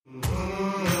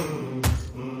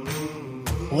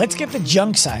Let's get the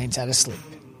junk science out of sleep.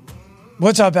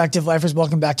 What's up, Active Lifers?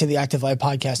 Welcome back to the Active Life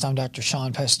Podcast. I'm Dr.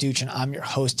 Sean Pastuch, and I'm your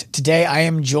host. Today, I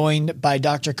am joined by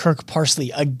Dr. Kirk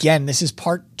Parsely. Again, this is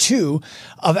part 2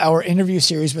 of our interview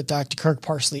series with Dr. Kirk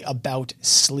Parsely about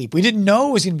sleep. We didn't know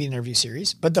it was going to be an interview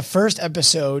series, but the first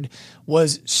episode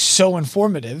was so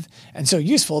informative and so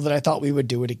useful that I thought we would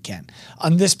do it again.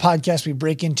 On this podcast, we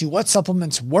break into what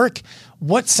supplements work,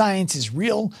 what science is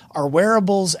real, are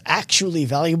wearables actually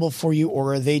valuable for you,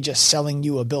 or are they just selling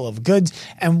you a bill of goods,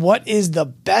 and what is the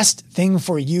best thing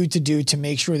for you to do to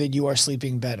make sure that you are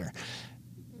sleeping better.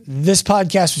 This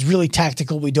podcast was really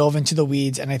tactical. We dove into the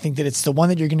weeds, and I think that it's the one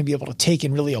that you're going to be able to take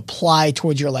and really apply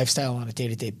towards your lifestyle on a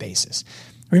day-to-day basis.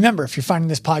 Remember, if you're finding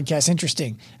this podcast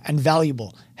interesting and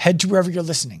valuable, head to wherever you're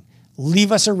listening,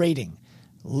 leave us a rating,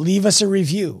 leave us a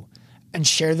review, and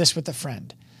share this with a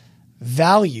friend.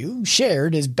 Value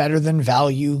shared is better than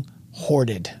value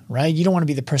hoarded, right? You don't want to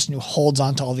be the person who holds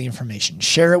on to all the information.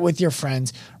 Share it with your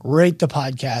friends, rate the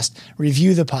podcast,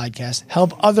 review the podcast,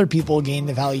 help other people gain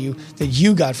the value that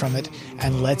you got from it,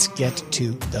 and let's get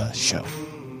to the show.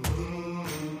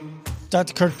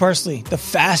 Dr. Kirk Parsely, the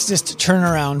fastest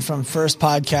turnaround from first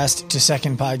podcast to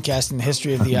second podcast in the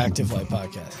history of the Active Life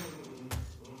Podcast.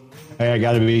 Hey, I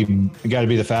got to be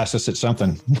the fastest at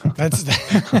something. That's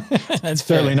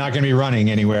certainly not going to be running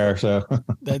anywhere. So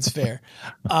that's fair.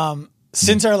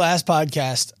 Since our last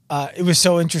podcast, it was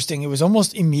so interesting. It was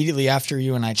almost immediately after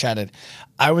you and I chatted.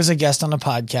 I was a guest on a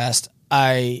podcast.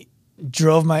 I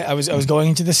was going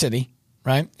into the city,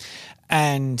 right?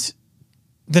 And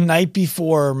the night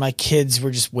before, my kids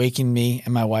were just waking me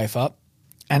and my wife up.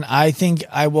 And I think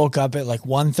I woke up at like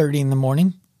 1:30 in the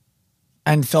morning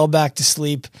and fell back to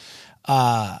sleep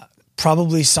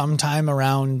probably sometime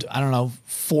around,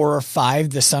 4 or 5,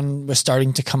 the sun was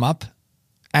starting to come up.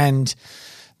 And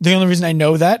the only reason I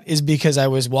know that is because I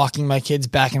was walking my kids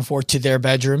back and forth to their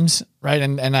bedrooms, right?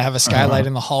 And I have a skylight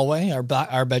in the hallway. Our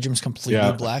bedroom's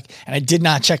completely black. And I did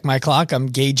not check my clock. I'm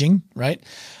gauging, right?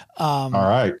 All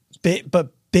right.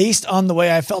 But based on the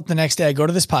way I felt the next day, I go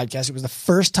to this podcast. It was the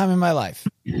first time in my life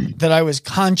that I was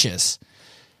conscious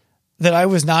that I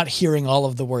was not hearing all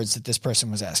of the words that this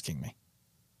person was asking me.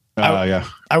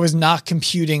 I was not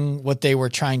computing what they were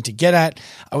trying to get at.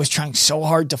 I was trying so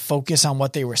hard to focus on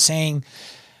what they were saying.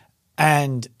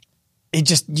 And it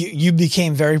just, you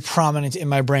became very prominent in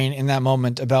my brain in that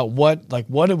moment about what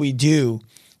do we do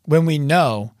when we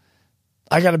know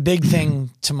I got a big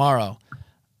thing tomorrow,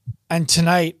 and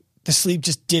tonight the sleep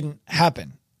just didn't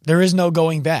happen. There is no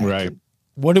going back. Right.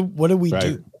 What do we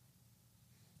do?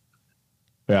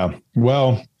 Yeah.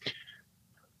 Well,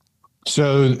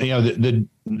 so,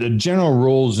 the general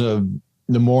rules of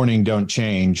the morning don't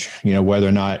change, whether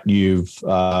or not you've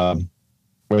gotten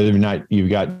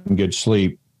good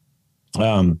sleep.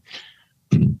 So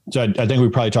I think we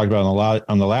probably talked about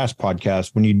on the last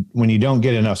podcast, when you don't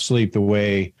get enough sleep, the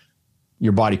way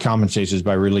your body compensates is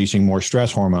by releasing more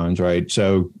stress hormones, right?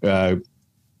 So,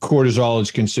 cortisol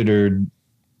is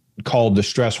called the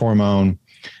stress hormone.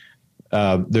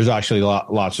 There's actually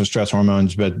lots of stress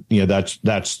hormones, but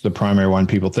that's the primary one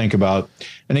people think about,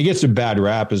 and it gets a bad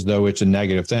rap as though it's a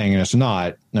negative thing, and it's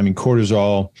not. I mean,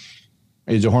 cortisol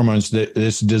is a hormone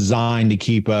that's designed to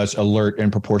keep us alert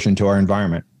in proportion to our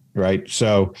environment, right?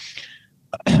 So,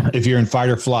 if you're in fight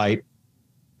or flight,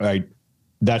 right,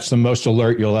 that's the most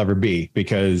alert you'll ever be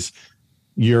because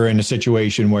you're in a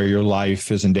situation where your life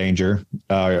is in danger,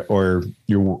 or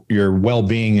your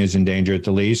well-being is in danger at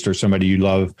the least, or somebody you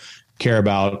love, care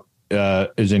about,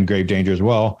 is in grave danger as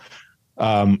well.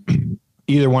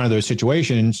 Either one of those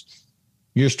situations,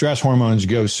 your stress hormones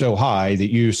go so high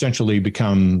that you essentially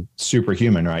become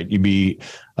superhuman, right?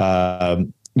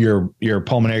 Your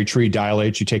pulmonary tree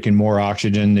dilates, you take in more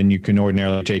oxygen than you can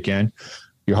ordinarily take in.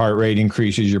 Your heart rate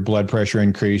increases, your blood pressure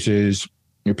increases,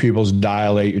 your pupils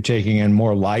dilate, you're taking in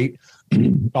more light.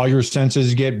 All your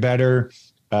senses get better.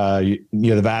 The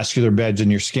vascular beds in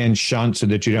your skin shunt so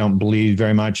that you don't bleed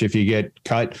very much if you get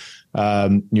cut.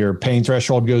 Your pain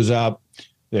threshold goes up.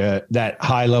 That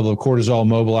high level of cortisol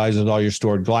mobilizes all your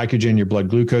stored glycogen. Your blood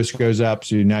glucose goes up.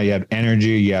 So now you have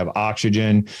energy, you have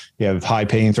oxygen, you have high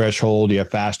pain threshold, you have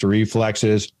faster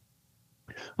reflexes.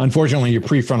 Unfortunately, your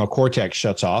prefrontal cortex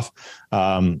shuts off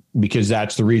because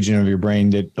that's the region of your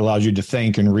brain that allows you to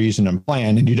think and reason and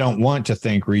plan. And you don't want to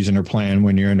think, reason, or plan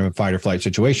when you're in a fight or flight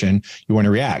situation. You want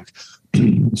to react.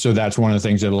 So that's one of the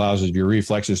things that allows your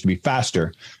reflexes to be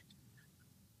faster.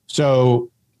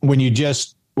 So when you're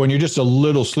just a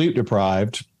little sleep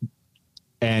deprived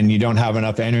and you don't have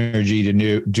enough energy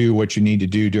to do what you need to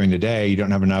do during the day, you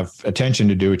don't have enough attention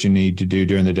to do what you need to do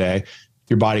during the day,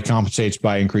 your body compensates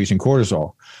by increasing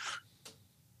cortisol.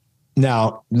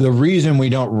 Now, the reason we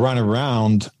don't run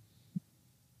around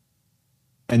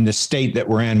in the state that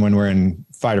we're in when we're in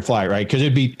fight or flight, right? Because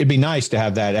it'd be nice to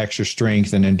have that extra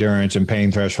strength and endurance and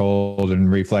pain threshold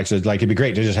and reflexes. Like, it'd be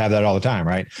great to just have that all the time,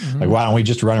 right? Mm-hmm. Like, why don't we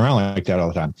just run around like that all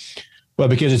the time? Well,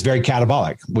 because it's very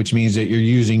catabolic, which means that you're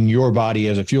using your body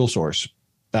as a fuel source.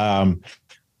 And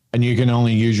you can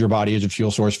only use your body as a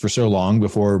fuel source for so long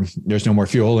before there's no more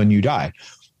fuel and you die.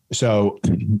 So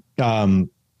when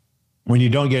you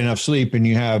don't get enough sleep and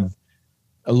you have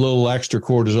a little extra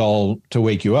cortisol to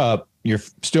wake you up, you're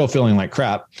still feeling like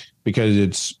crap because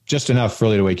it's just enough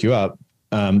really to wake you up.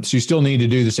 So you still need to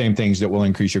do the same things that will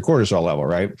increase your cortisol level,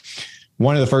 right?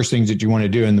 One of the first things that you want to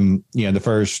do in the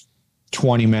first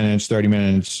 20 minutes, 30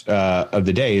 minutes of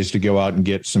the day is to go out and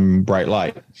get some bright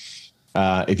light.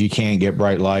 If you can't get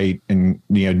bright light, and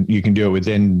you can do it with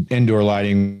indoor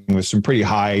lighting with some pretty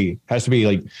high, has to be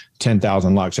like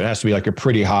 10,000 lux. It has to be like a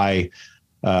pretty high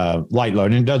light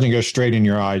load, and it doesn't go straight in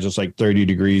your eyes. It's like 30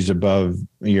 degrees above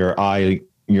your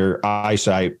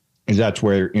eyesight, because that's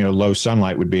where low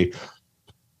sunlight would be,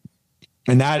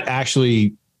 and that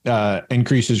actually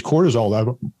increases cortisol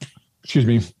level. Excuse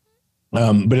me.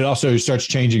 But it also starts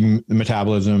changing the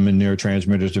metabolism and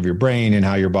neurotransmitters of your brain and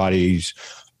how your body's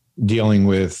dealing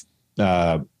with,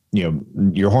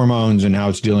 your hormones and how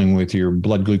it's dealing with your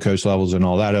blood glucose levels and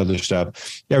all that other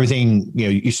stuff. Everything,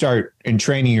 you start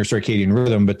entraining your circadian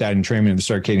rhythm, but that entrainment of the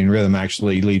circadian rhythm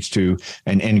actually leads to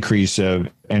an increase of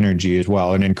energy as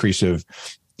well, an increase of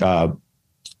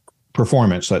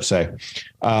performance, let's say.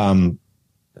 And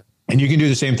you can do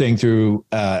the same thing through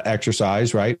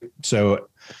exercise, right? So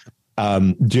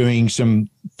doing some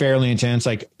fairly intense,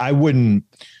 like I wouldn't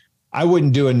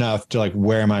do enough to like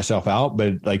wear myself out,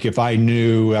 but like if I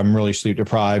knew I'm really sleep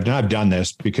deprived, and I've done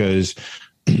this because,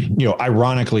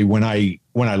 ironically, when I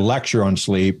lecture on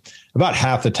sleep, about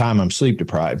half the time I'm sleep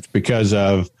deprived because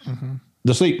of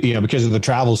the sleep, because of the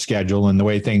travel schedule and the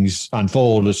way things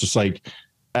unfold. It's just like,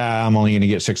 I'm only going to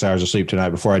get 6 hours of sleep tonight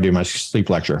before I do my sleep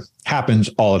lecture. Happens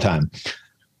all the time.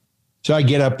 So I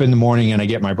get up in the morning and I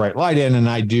get my bright light in and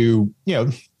I do,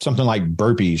 something like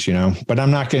burpees, but I'm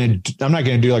not going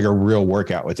to do like a real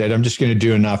workout with it. I'm just going to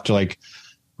do enough to like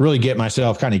really get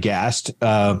myself kind of gassed.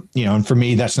 And for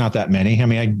me, that's not that many. I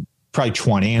mean, I probably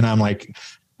 20, and I'm like,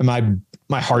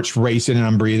 my heart's racing and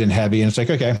I'm breathing heavy, and it's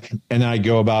like, okay. And then I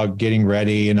go about getting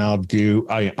ready, and I'll do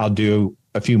a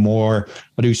few more.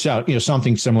 I'll do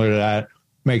something similar to that.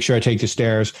 Make sure I take the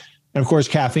stairs. And of course,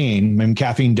 caffeine. I mean,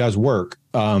 caffeine does work.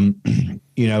 It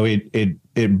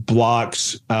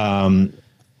blocks.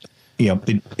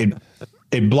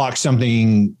 It blocks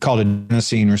something called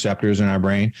adenosine receptors in our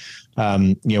brain.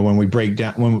 When we break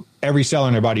down, when every cell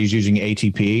in our body is using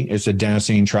ATP, it's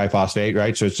adenosine triphosphate,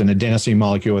 right? So it's an adenosine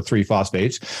molecule with 3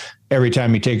 phosphates. Every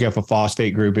time you take off a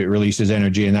phosphate group, it releases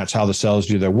energy, and that's how the cells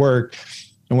do their work.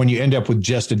 And when you end up with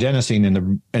just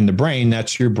adenosine in the brain,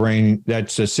 that's your brain.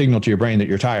 That's a signal to your brain that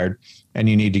you're tired and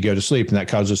you need to go to sleep, and that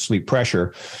causes sleep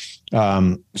pressure.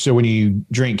 So when you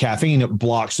drink caffeine, it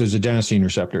blocks those adenosine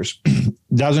receptors.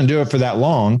 Doesn't do it for that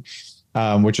long,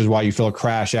 which is why you feel a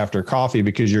crash after coffee,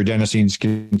 because your adenosine is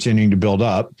continuing to build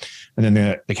up, and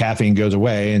then the caffeine goes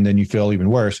away, and then you feel even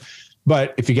worse.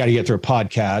 But if you got to get through a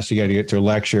podcast, you got to get through a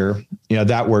lecture,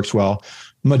 that works well.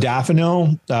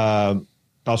 Modafinil,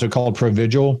 also called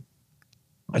Provigil.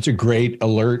 It's a great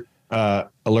alert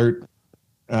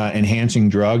enhancing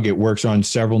drug. It works on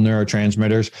several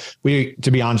neurotransmitters.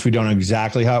 To be honest, we don't know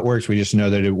exactly how it works. We just know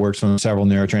that it works on several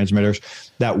neurotransmitters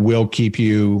that will keep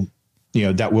you,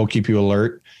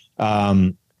 alert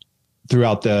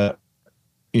throughout the,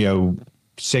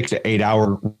 6 to 8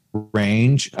 hour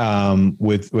range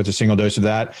with a single dose of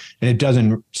that. And it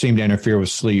doesn't seem to interfere with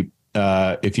sleep.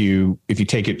 If you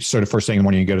take it sort of first thing in the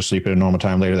morning, you go to sleep at a normal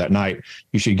time later that night,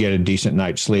 you should get a decent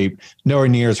night's sleep. Nowhere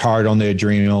near as hard on the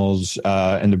adrenals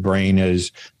and the brain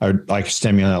as like a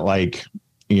stimulant like,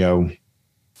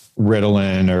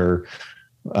 Ritalin or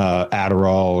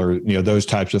Adderall or, those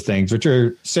types of things, which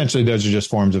are essentially, those are just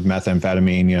forms of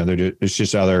methamphetamine.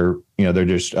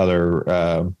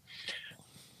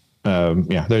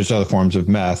 There's other forms of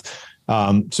meth.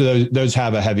 So those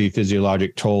have a heavy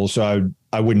physiologic toll. So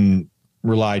I wouldn't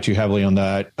rely too heavily on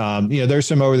that. There's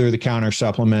some over-the-counter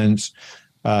supplements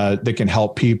that can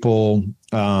help people.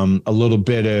 A little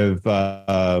bit of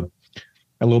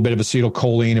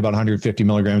acetylcholine, about 150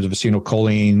 milligrams of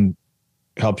acetylcholine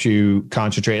helps you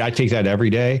concentrate. I take that every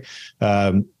day,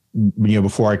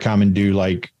 before I come and do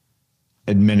like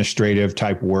administrative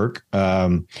type work.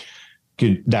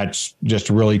 That's just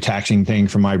a really taxing thing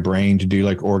for my brain to do,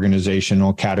 like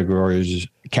organizational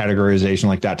categorization,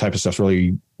 like that type of stuff's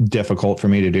really difficult for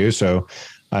me to do. So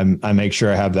I make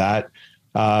sure I have that.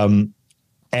 The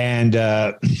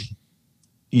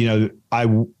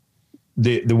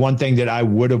one thing that I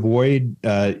would avoid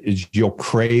is you'll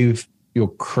crave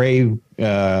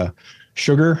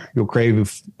sugar, you'll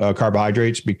crave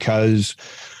carbohydrates, because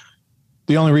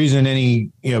the only reason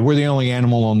we're the only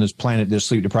animal on this planet that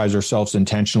sleep deprives ourselves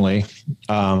intentionally.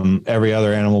 Every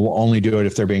other animal will only do it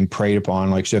if they're being preyed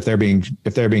upon. Like, so if they're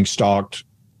being stalked,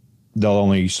 they'll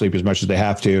only sleep as much as they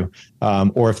have to,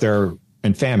 or if they're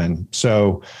in famine.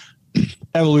 So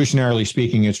evolutionarily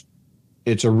speaking,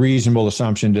 it's a reasonable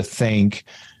assumption to think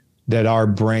that our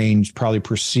brains probably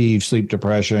perceive sleep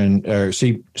depression or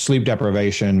sleep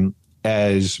deprivation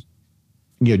as,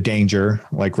 danger,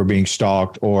 like we're being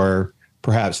stalked, or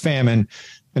perhaps famine.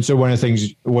 And so one of the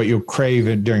things, what you'll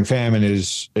crave during famine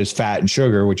is fat and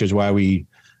sugar, which is why we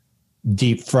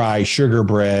deep fry sugar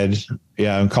bread,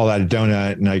 and call that a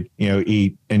donut, and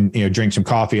eat and drink some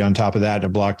coffee on top of that to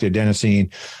block the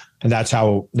adenosine. And that's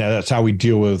how we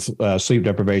deal with sleep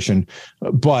deprivation.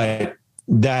 But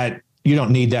that you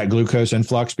don't need that glucose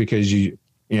influx, because the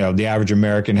average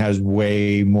American has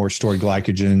way more stored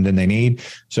glycogen than they need.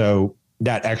 So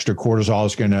that extra cortisol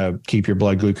is going to keep your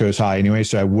blood glucose high anyway.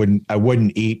 So I wouldn't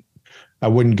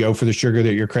go for the sugar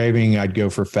that you're craving. I'd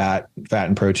go for fat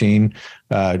and protein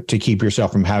to keep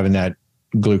yourself from having that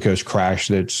glucose crash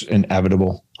that's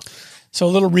inevitable. So a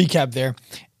little recap there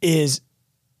is,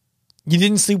 you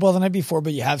didn't sleep well the night before,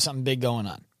 but you have something big going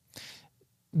on.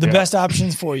 The best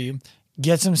options for you: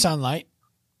 get some sunlight,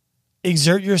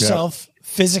 exert yourself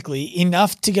physically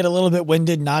enough to get a little bit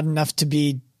winded, not enough to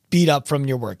be beat up from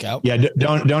your workout. Yeah.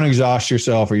 Don't exhaust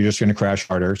yourself, or you're just going to crash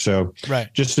harder. So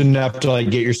just enough to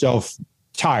get yourself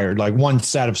tired, like one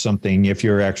set of something. If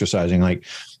you're exercising,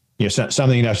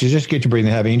 something else, you just get your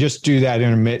breathing heavy, and just do that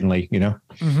intermittently,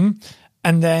 Mm-hmm.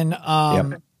 And then,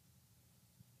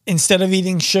 instead of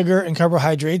eating sugar and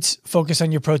carbohydrates, focus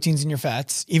on your proteins and your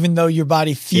fats. Even though your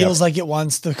body feels like it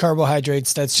wants the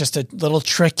carbohydrates, that's just a little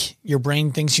trick. Your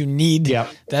brain thinks you need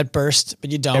that burst,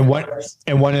 but you don't.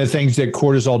 And one of the things that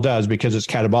cortisol does, because it's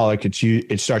catabolic,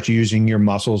 it starts using your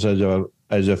muscles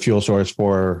as a fuel source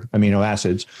for amino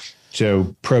acids.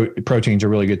 So protein's a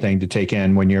really good thing to take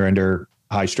in when you're under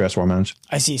high stress hormones.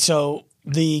 I see. So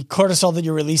the cortisol that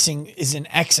you're releasing is in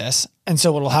excess. And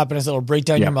so what will happen is it'll break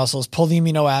down your muscles, pull the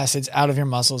amino acids out of your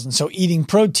muscles. And so eating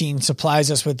protein supplies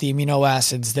us with the amino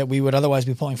acids that we would otherwise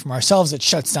be pulling from ourselves. It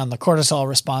shuts down the cortisol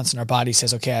response, and our body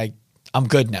says, okay, I'm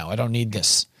good now. I don't need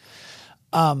this.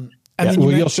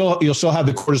 You'll still have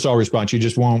the cortisol response.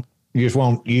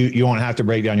 You won't have to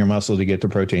break down your muscle to get the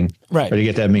protein, or to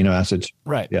get the amino acids.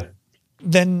 Right. Yeah.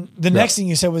 Then the next thing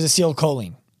you said was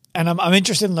acetylcholine. And I'm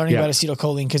interested in learning about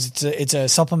acetylcholine, because it's a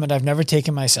supplement I've never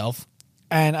taken myself.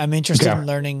 And I'm interested in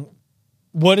learning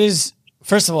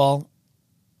first of all,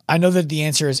 I know that the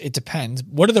answer is it depends.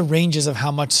 What are the ranges of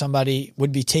how much somebody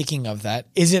would be taking of that?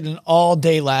 Is it an all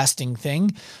day lasting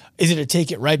thing? Is it to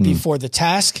take it right before the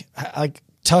task?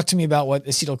 Talk to me about what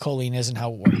acetylcholine is and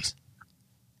how it works.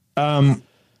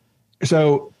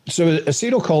 So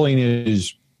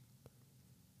acetylcholine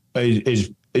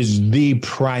is the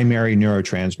primary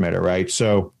neurotransmitter, right?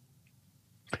 So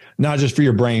not just for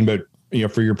your brain, but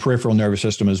for your peripheral nervous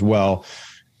system as well.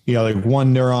 Like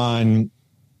one neuron,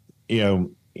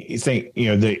 you think,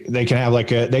 they can have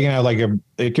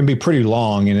it can be pretty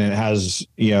long, and it has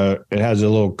a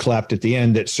little cleft at the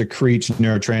end that secretes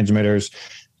neurotransmitters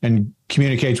and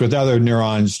communicates with other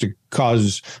neurons to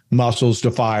cause muscles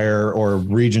to fire, or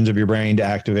regions of your brain to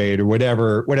activate, or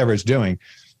whatever it's doing.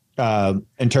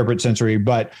 Interpret sensory,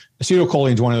 but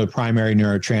acetylcholine is one of the primary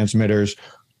neurotransmitters.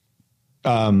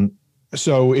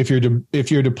 So if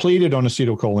you're depleted on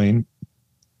acetylcholine,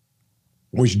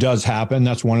 which does happen,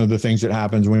 that's one of the things that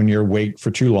happens when you're awake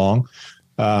for too long.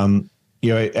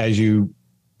 As you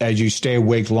stay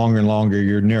awake longer and longer,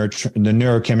 the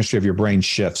neurochemistry of your brain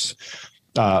shifts,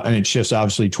 and it shifts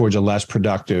obviously towards a less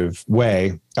productive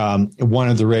way. One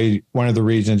of the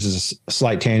reasons is a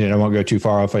slight tangent. I won't go too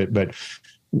far off it, but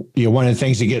one of the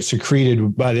things that gets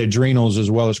secreted by the adrenals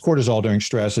as well as cortisol during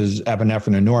stress is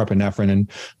epinephrine and norepinephrine. And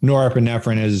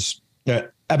norepinephrine is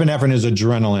epinephrine is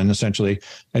adrenaline, essentially,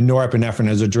 and norepinephrine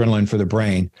is adrenaline for the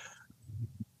brain.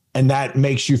 And that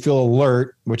makes you feel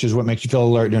alert, which is what makes you feel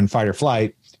alert during fight or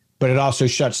flight. But it also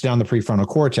shuts down the prefrontal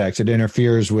cortex. It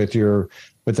interferes with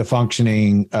the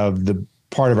functioning of the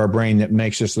part of our brain that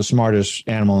makes us the smartest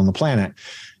animal on the planet.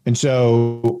 And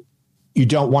so you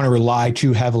don't want to rely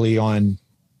too heavily on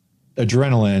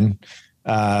adrenaline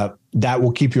that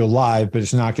will keep you alive, but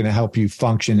it's not going to help you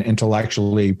function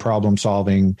intellectually, problem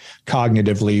solving,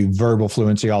 cognitively, verbal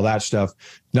fluency, all that stuff.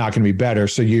 Not going to be better.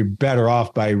 So you're better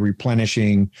off by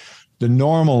replenishing the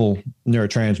normal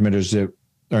neurotransmitters that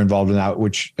are involved in that,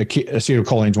 which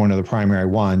acetylcholine is one of the primary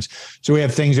ones. So we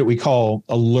have things that we call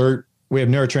alert. We have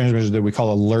neurotransmitters that we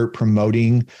call alert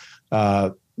promoting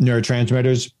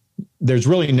neurotransmitters. There's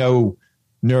really no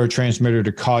neurotransmitter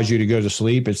to cause you to go to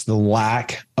sleep. It's the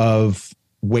lack of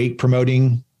wake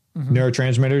promoting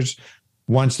neurotransmitters.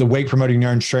 Once the wake promoting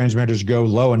neurotransmitters go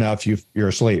low enough, you're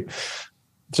asleep.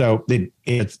 So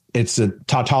it's a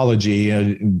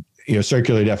tautology,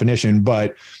 circular definition,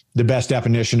 but the best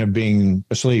definition of being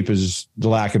asleep is the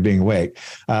lack of being awake.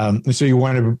 So you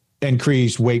want to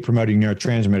increase wake promoting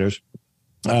neurotransmitters,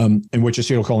 in which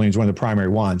acetylcholine is one of the primary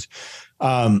ones.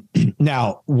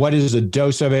 Now, what is the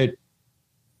dose of it?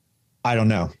 I don't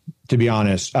know, to be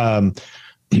honest. I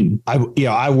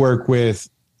work with,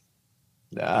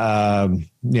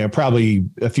 probably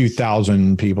a few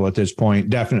thousand people at this point,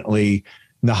 definitely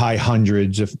in the high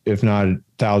hundreds, if not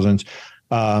thousands.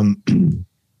 And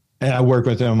I work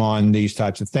with them on these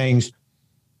types of things.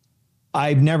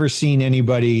 I've never seen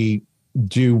anybody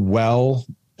do well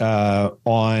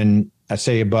on, I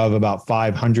say, above about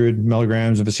 500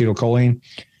 milligrams of acetylcholine.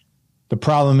 The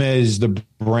problem is the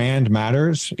brand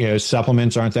matters.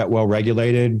 Supplements aren't that well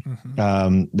regulated.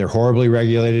 They're horribly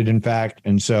regulated, in fact.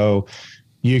 And so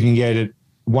you can get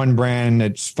one brand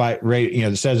that's that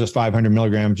says it's 500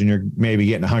 milligrams, and you're maybe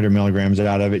getting 100 milligrams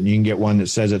out of it. And you can get one that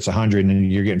says it's 100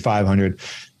 and you're getting 500.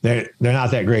 They're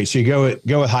not that great. So you go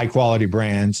with high quality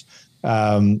brands.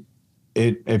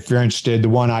 If you're interested, the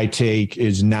one I take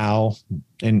is Now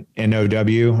in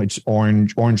NOW. It's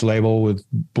orange label with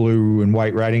blue and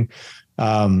white writing.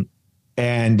 About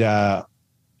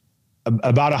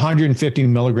 150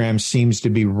 milligrams seems to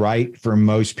be right for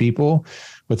most people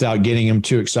without getting them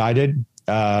too excited.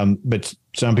 But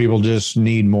some people just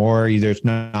need more. Either it's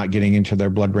not getting into their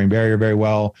blood-brain barrier very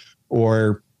well,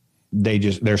 or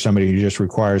they're somebody who just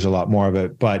requires a lot more of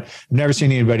it. But I've never seen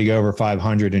anybody go over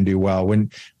 500 and do well. When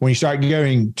you start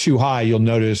going too high, you'll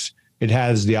notice it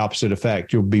has the opposite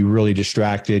effect. You'll be really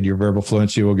distracted. Your verbal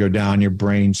fluency will go down. Your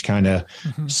brain's kind of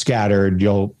scattered.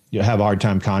 You'll have a hard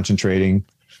time concentrating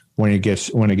when it gets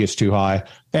too high,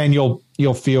 and you'll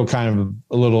feel kind of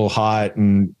a little hot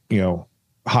and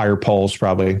higher pulse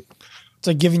probably. It's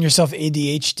like giving yourself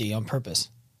ADHD on purpose.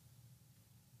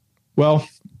 Well,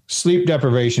 sleep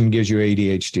deprivation gives you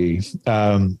ADHD.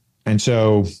 And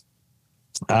so,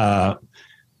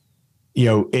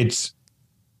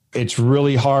 it's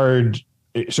really hard.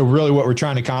 So really what we're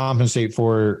trying to compensate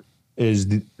for is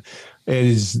the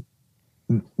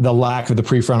lack of the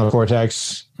prefrontal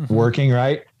cortex working,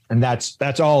 right? And that's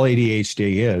all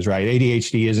ADHD is, right?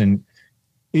 ADHD isn't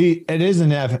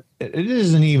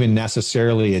even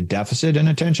necessarily a deficit in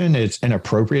attention. It's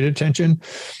inappropriate attention.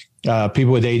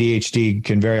 People with ADHD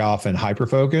can very often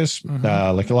hyperfocus.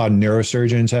 Like a lot of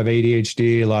neurosurgeons have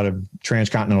ADHD. A lot of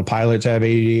transcontinental pilots have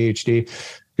ADHD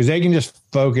because they can just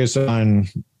focus on,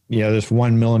 this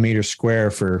 1 millimeter square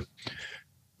for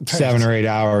 7 or 8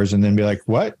 hours and then be like,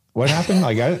 what happened?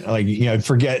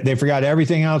 They forgot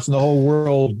everything else in the whole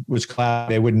world was cloud.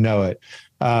 They wouldn't know it.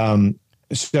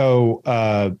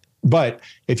 But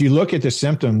if you look at the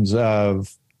symptoms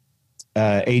of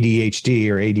ADHD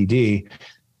or ADD,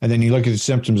 and then you look at the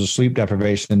symptoms of sleep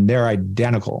deprivation, they're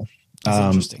identical.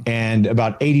 And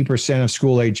about 80% of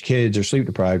school-age kids are sleep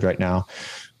deprived right now.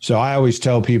 So I always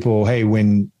tell people, hey,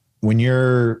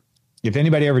 if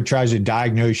anybody ever tries to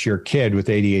diagnose your kid with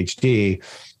ADHD,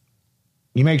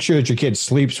 you make sure that your kid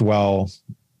sleeps well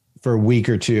for a week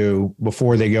or two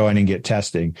before they go in and get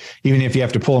testing. Even if you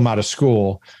have to pull them out of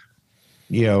school,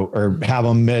 or have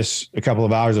them miss a couple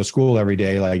of hours of school every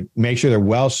day, like make sure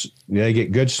they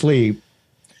get good sleep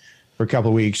for a couple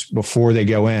of weeks before they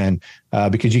go in,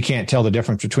 because you can't tell the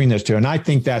difference between those two. And I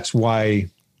think that's why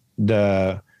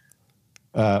there's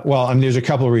a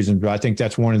couple of reasons, but I think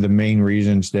that's one of the main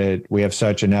reasons that we have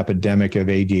such an epidemic of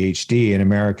ADHD in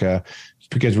America. It's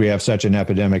because we have such an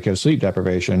epidemic of sleep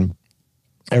deprivation.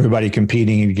 Everybody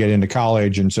competing to get into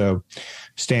college. And so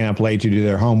staying up late to do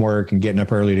their homework and getting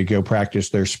up early to go practice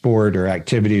their sport or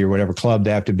activity or whatever club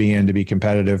they have to be in to be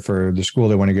competitive for the school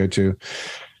they want to go to.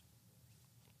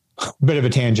 Bit of a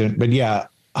tangent, but yeah,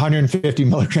 150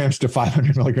 milligrams to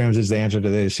 500 milligrams is the answer to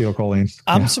the acetylcholine.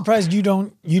 I'm surprised you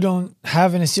don't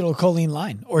have an acetylcholine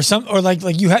line or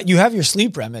you have your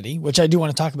sleep remedy, which I do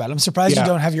want to talk about. I'm surprised you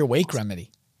don't have your wake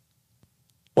remedy.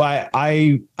 Well,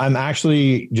 I'm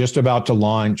actually just about to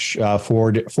launch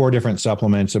four different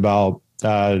supplements about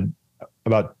 2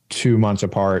 months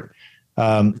apart.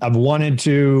 I've wanted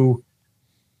to,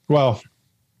 well,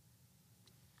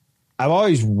 I've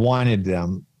always wanted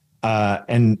them.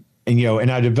 And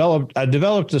I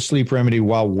developed a sleep remedy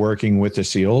while working with the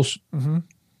SEALs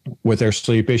with their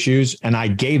sleep issues. And I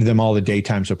gave them all the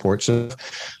daytime support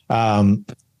stuff. But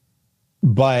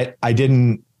I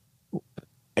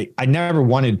never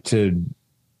wanted to,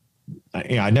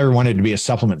 I never wanted to be a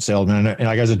supplement salesman. And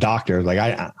like as a doctor, like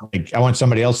I want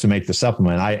somebody else to make the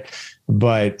supplement.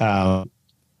 We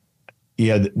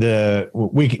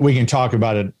can talk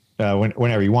about it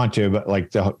whenever you want to, but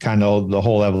like the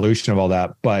whole evolution of all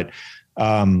that. But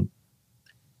the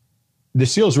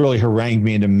SEALs really harangued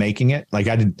me into making it. Like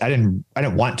I didn't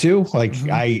want to, like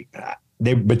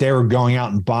but they were going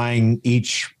out and buying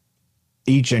each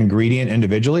ingredient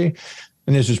individually.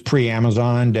 And this was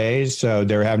pre-Amazon days. So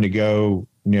they were having to go,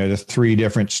 to 3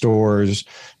 different stores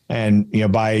and,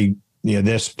 buy,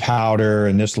 this powder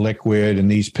and this liquid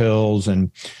and these pills. And,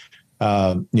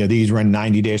 these run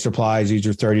 90-day supplies. These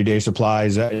are 30-day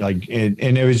supplies. And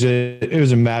it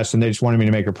was a mess, and they just wanted me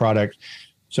to make a product.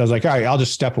 So I was like, all right, I'll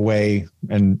just step away,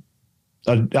 and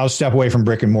I'll step away from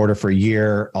brick and mortar for a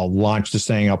year. I'll launch this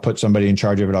thing. I'll put somebody in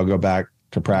charge of it. I'll go back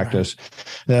to practice.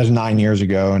 Right. That was 9 years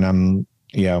ago. And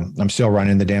I'm still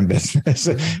running the damn business.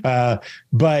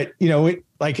 But we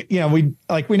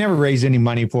never raised any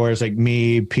money for it. It's like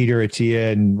me, Peter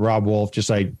Attia, and Rob Wolf just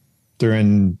like threw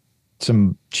in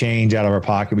some change out of our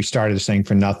pocket. We started this thing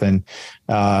for nothing.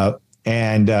 We've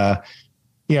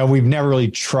never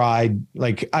really tried,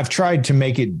 like I've tried to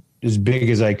make it as big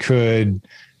as I could,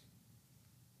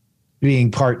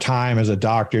 being part-time as a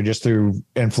doctor just through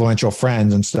influential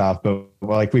friends and stuff. But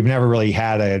like, we've never really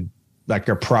had a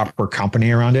proper company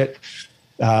around it.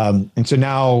 And so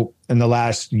now in the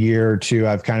last year or two,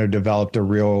 I've kind of developed a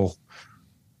real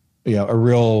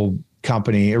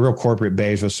company, a real corporate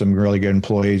base with some really good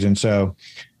employees. And so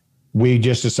we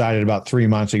just decided about 3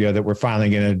 months ago that we're finally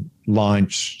going to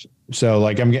launch. So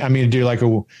like, I'm going to do like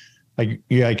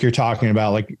you're talking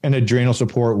about, like an adrenal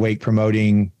support, weight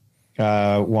promoting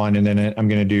one. And then I'm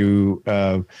going to do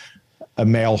a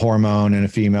male hormone and a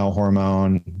female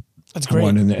hormone. That's great.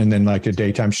 One, and then like a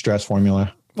daytime stress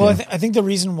formula. Well, I think the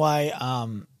reason why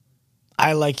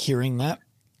I like hearing that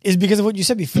is because of what you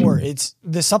said before. It's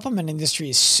the supplement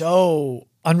industry is so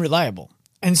unreliable.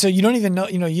 And so you don't even know,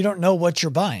 you don't know what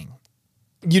you're buying.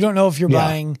 You don't know if you're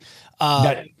buying.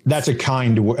 That's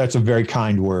a very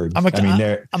kind word. I'm a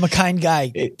kind guy,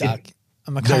 Doc.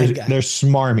 I'm a kind guy. They're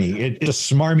smarmy. It's a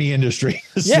smarmy industry.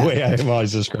 That's the way I've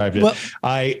always described it. Well,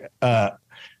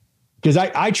 because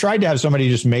I tried to have somebody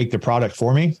just make the product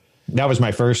for me. That was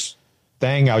my first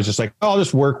thing. I was just like, I'll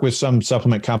just work with some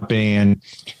supplement company. And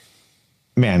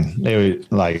man, it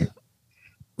was like,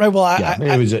 right. Well,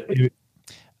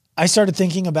 I started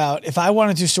thinking about if I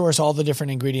wanted to source all the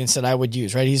different ingredients that I would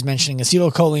use, right? He's mentioning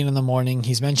acetylcholine in the morning.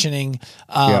 He's mentioning,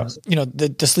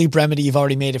 the sleep remedy. You've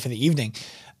already made it for the evening.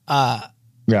 I'm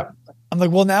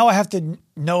like, well, now I have to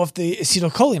know if the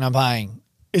acetylcholine I'm buying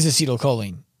is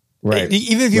acetylcholine. Right.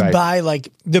 Even if you buy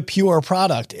like the pure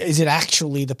product, is it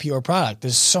actually the pure product?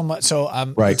 There's so much. So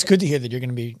it's good to hear that you're going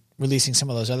to be releasing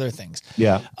some of those other things.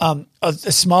 Yeah. A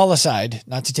small aside,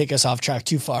 not to take us off track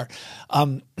too far.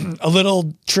 A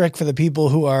little trick for the people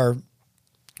who are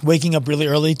waking up really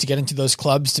early to get into those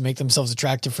clubs to make themselves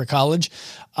attractive for college.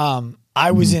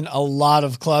 I was in a lot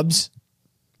of clubs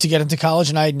to get into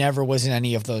college, and I never was in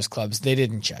any of those clubs. They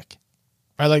didn't check.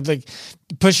 Right? Like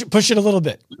push it a little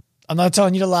bit. I'm not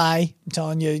telling you to lie. I'm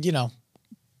telling you,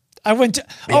 I went to,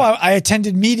 I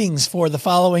attended meetings for the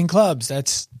following clubs.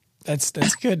 That's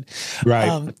good.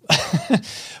 Right.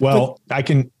 Well, I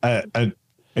can, a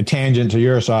tangent to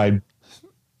your side.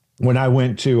 When I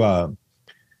went to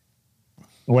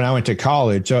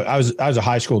college, so I was a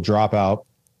high school dropout.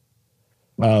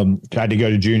 Had to go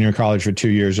to junior college for 2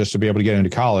 years just to be able to get into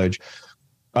college.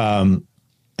 And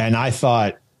I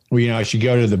thought, well, I should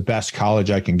go to the best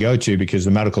college I can go to because the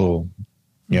medical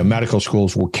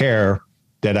schools will care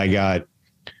that I got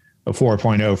a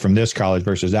 4.0 from this college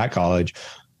versus that college.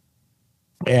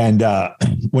 And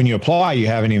when you apply, you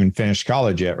haven't even finished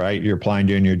college yet, right? You're applying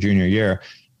during your junior year.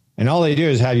 And all they do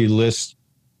is have you list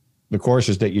the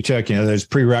courses that you took. There's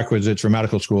prerequisites for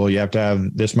medical school. You have to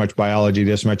have this much biology,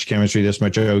 this much chemistry, this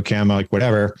much OChem, like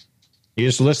whatever. You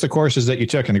just list the courses that you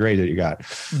took and the grade that you got.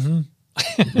 Mm-hmm.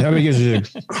 Nobody gives a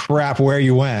crap where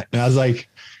you went. And I was like,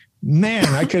 man,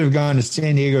 I could have gone to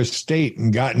San Diego State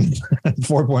and gotten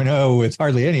 4.0 with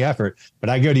hardly any effort. But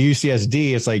I go to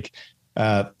UCSD. It's like,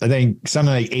 I think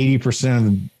something like 80%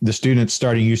 of the students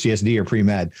starting UCSD are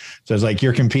pre-med. So it's like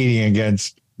you're competing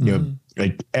against,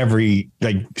 like every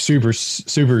like super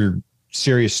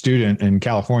serious student in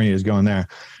California is going there.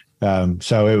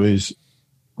 So it was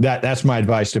that's my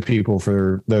advice to people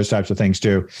for those types of things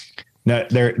too. No,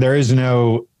 there is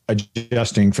no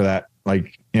adjusting for that.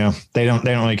 Like, they don't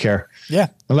really care. Yeah.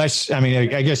 Unless, I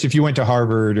mean, I guess if you went to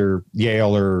Harvard or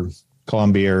Yale or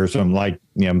Columbia or something, like,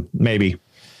 maybe,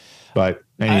 but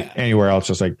anywhere else,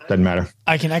 just like, doesn't matter.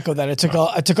 I can echo that. I took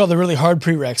all the really hard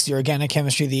prereqs, the organic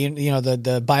chemistry, the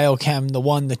biochem, the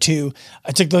 1, the 2.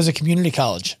 I took those at community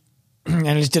college and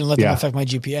I just didn't let them affect my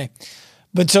GPA.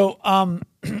 But so,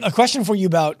 a question for you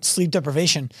about sleep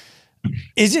deprivation.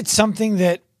 Is it something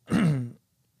that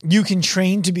you can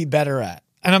train to be better at?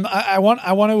 And I want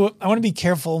to be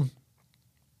careful.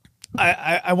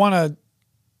 I want to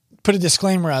put a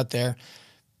disclaimer out there.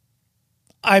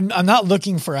 I'm not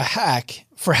looking for a hack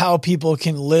for how people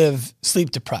can live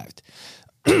sleep deprived.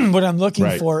 What I'm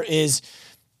looking for is,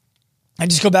 I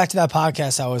just go back to that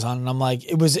podcast I was on, and I'm like,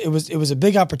 it was a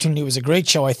big opportunity. It was a great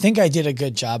show. I think I did a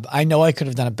good job. I know I could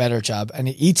have done a better job, and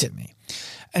it eats at me.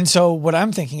 And so what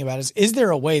I'm thinking about is there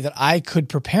a way that I could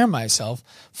prepare myself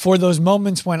for those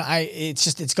moments when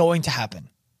it's going to happen,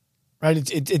 right?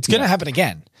 It's going to happen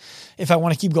again if I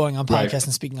want to keep going on podcasts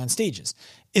and speaking on stages.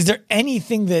 Is there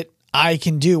anything that I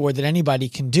can do or that anybody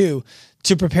can do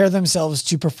to prepare themselves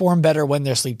to perform better when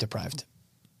they're sleep deprived?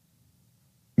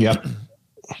 Yep.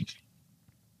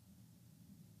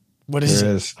 What is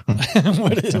it?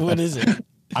 What is it?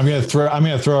 I'm going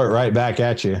to throw it right back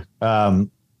at you.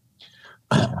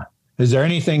 Is there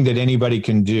anything that anybody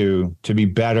can do to be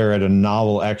better at a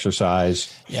novel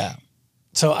exercise? Yeah.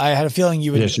 So I had a feeling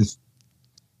you would.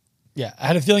 I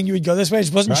had a feeling you would go this way. I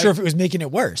just wasn't sure if it was making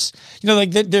it worse.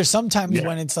 Like there's sometimes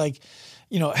when it's like,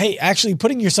 hey, actually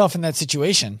putting yourself in that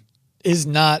situation is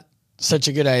not such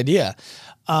a good idea.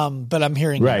 But I'm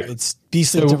hearing it's be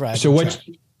sleep deprived.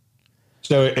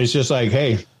 So it's just like,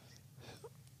 hey,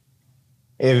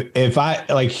 if I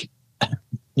like,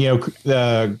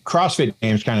 the CrossFit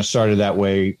games kind of started that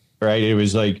way, right? It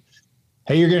was like,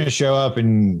 hey, you're going to show up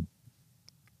and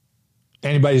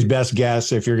anybody's best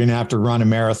guess if you're going to have to run a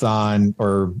marathon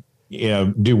or,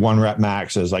 do 1 rep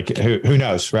maxes, like who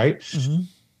knows, right? Mm-hmm.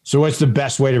 So what's the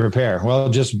best way to prepare? Well,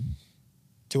 just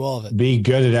do all of it. Be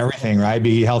good at everything, right?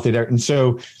 Be healthy. And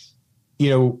so,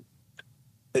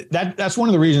 that's one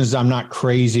of the reasons I'm not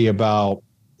crazy about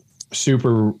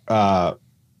super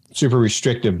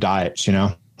restrictive diets,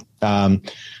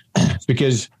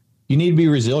 because you need to be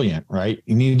resilient, right?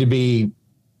 You need to be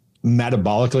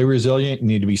metabolically resilient. You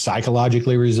need to be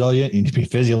psychologically resilient. You need to be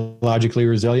physiologically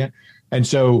resilient. And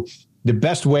so the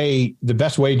best way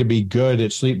to be good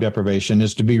at sleep deprivation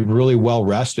is to be really well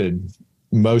rested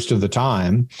most of the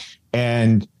time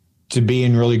and to be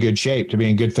in really good shape, to be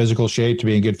in good physical shape, to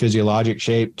be in good physiologic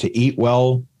shape, to eat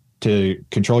well, to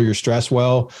control your stress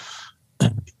well,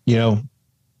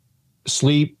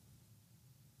 sleep,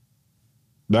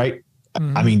 right?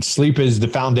 Mm-hmm. I mean, sleep is the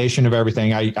foundation of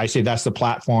everything. I say that's the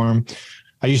platform.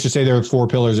 I used to say there are 4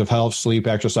 pillars of health: sleep,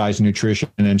 exercise, nutrition,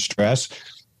 and stress.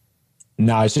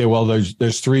 Now I say, well,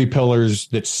 there's 3 pillars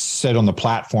that sit on the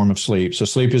platform of sleep. So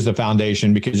sleep is the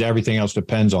foundation because everything else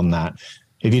depends on that.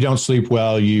 If you don't sleep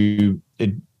well, what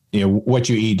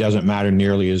you eat doesn't matter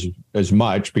nearly as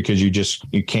much because you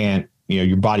can't,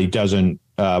 your body doesn't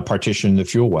partition the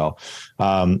fuel well.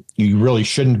 You really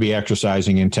shouldn't be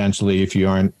exercising intensely if you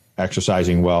aren't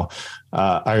exercising well,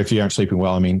 or if you aren't sleeping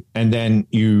well, I mean. And then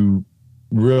you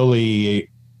really,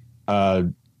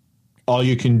 all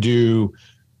you can do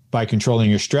by controlling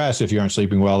your stress if you aren't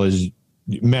sleeping well is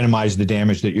minimize the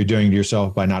damage that you're doing to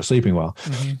yourself by not sleeping well.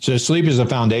 Mm-hmm. So sleep is a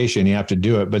foundation. You have to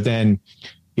do it, but then,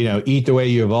 eat the way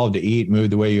you evolved to eat, move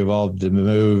the way you evolved to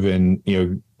move, and,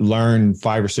 learn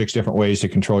 5 or 6 different ways to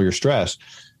control your stress.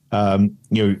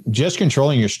 Just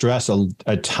controlling your stress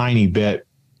a tiny bit,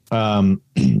 and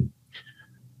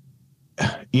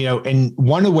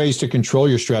one of the ways to control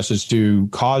your stress is to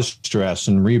cause stress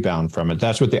and rebound from it.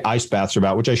 That's what the ice baths are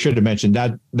about, which I should have mentioned.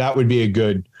 That would be a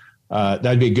good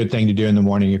thing to do in the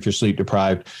morning if you're sleep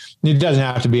deprived. It doesn't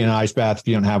have to be an ice bath if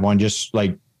you don't have one. Just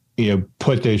like,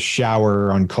 put the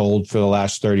shower on cold for the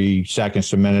last 30 seconds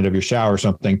to a minute of your shower or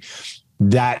something.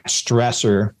 That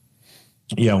stressor,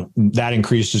 that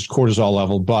increases cortisol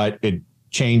level, but it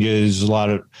changes a lot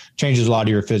of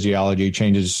your physiology,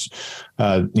 changes,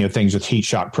 things with heat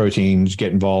shock proteins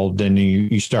get involved, and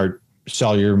you start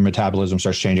cellular metabolism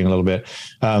starts changing a little bit.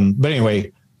 But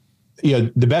anyway,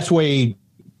 the best way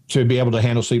to be able to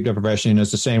handle sleep deprivation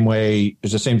is the same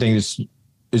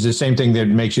thing that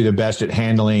makes you the best at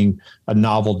handling a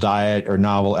novel diet or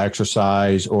novel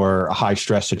exercise or a high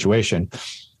stress situation.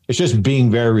 It's just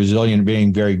being very resilient,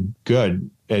 being very good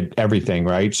at everything,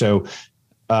 right? So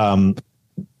um,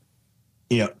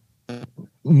 you know,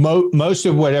 most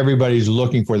of what everybody's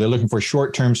looking for, they're looking for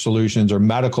short-term solutions or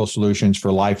medical solutions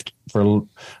for lifestyle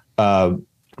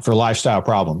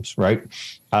problems, right?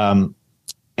 And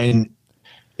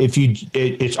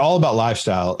it's all about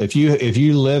lifestyle. If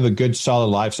you live a good, solid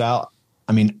lifestyle,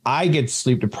 I mean, I get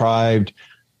sleep deprived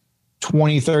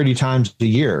 20, 30 times a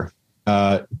year,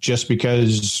 just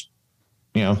because,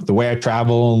 the way I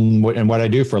travel and what I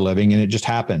do for a living, and it just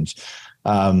happens.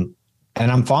 And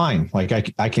I'm fine.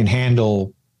 Like I can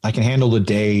handle the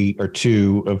day or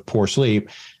two of poor sleep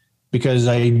because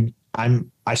I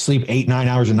sleep 8-9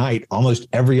 hours a night, almost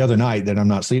every other night that I'm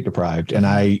not sleep deprived. And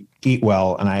I eat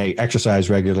well and I exercise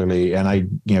regularly and I,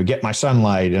 get my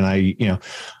sunlight and I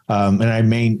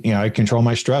control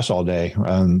my stress all day.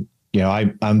 I'm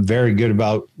very good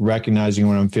about recognizing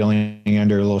when I'm feeling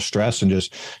under a little stress and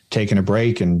just taking a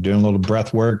break and doing a little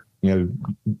breath work,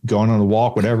 going on a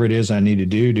walk, whatever it is I need to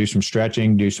do some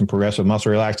stretching, do some progressive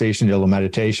muscle relaxation, do a little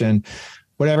meditation,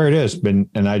 whatever it is. And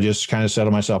I just kind of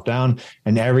settle myself down.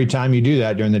 And every time you do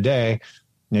that during the day,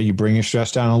 you bring your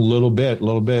stress down a little bit.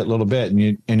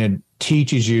 And it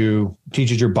teaches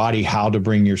your body how to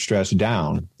bring your stress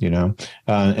down,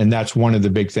 and that's one of the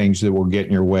big things that will get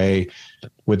in your way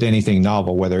with anything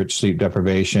novel, whether it's sleep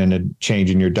deprivation, a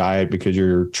change in your diet because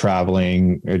you're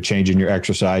traveling, a change in your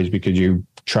exercise because you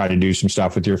try to do some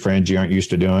stuff with your friends you aren't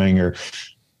used to doing, or,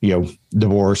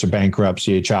 divorce or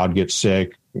bankruptcy, a child gets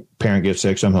sick, parent gets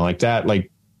sick, something like that.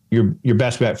 Like your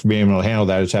best bet for being able to handle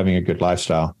that is having a good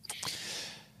lifestyle.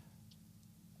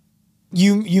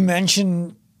 You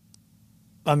mentioned,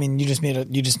 I mean, you just made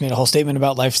a whole statement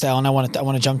about lifestyle, and I want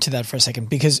to jump to that for a second,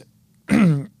 because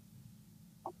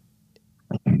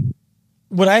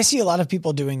what I see a lot of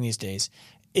people doing these days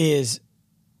is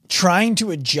trying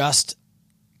to adjust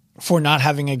for not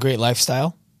having a great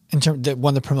lifestyle, in terms that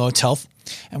one that promotes health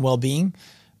and well-being,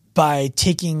 by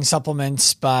taking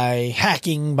supplements, by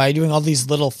hacking, by doing all these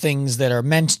little things that are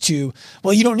meant to,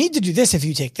 well, you don't need to do this if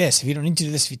you take this. If you don't need to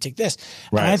do this if you take this.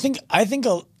 Right. And I think,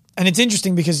 and it's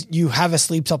interesting because you have a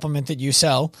sleep supplement that you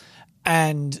sell,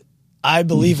 and I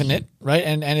believe in it, right?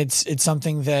 And it's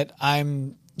something that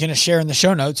I'm going to share in the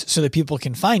show notes so that people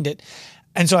can find it.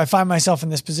 And so I find myself in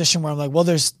this position where I'm like, well,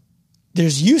 there's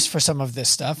use for some of this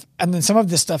stuff. And then some of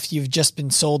this stuff you've just been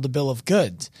sold a bill of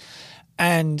goods.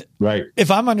 And right.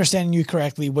 If I'm understanding you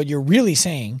correctly, what you're really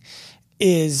saying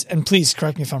is, and please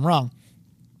correct me if I'm wrong,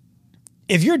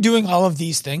 if you're doing all of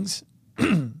these things,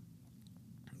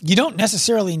 you don't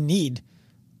necessarily need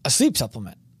a sleep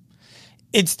supplement.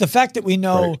 It's the fact that we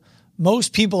know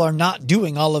most people are not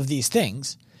doing all of these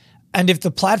things. And if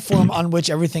the platform on which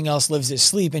everything else lives is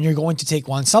sleep, and you're going to take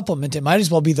one supplement, it might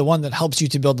as well be the one that helps you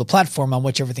to build the platform on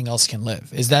which everything else can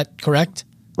live. Is that correct?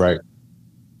 Right.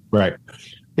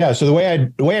 Yeah. So the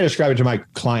way I describe it to my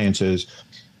clients is,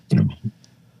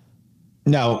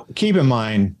 now keep in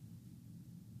mind,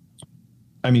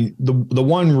 I mean, the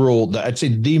one rule that I'd say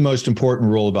the most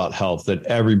important rule about health that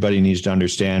everybody needs to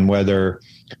understand, whether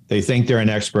they think they're an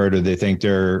expert or they think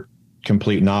they're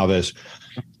complete novice,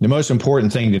 the most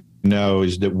important thing to know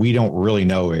is that we don't really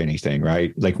know anything,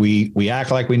 right? Like we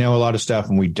act like we know a lot of stuff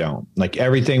and we don't. Like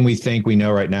everything we think we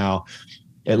know right now,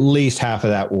 at least half of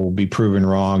that will be proven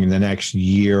wrong in the next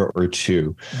year or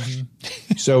two.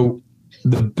 Mm-hmm. So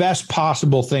the best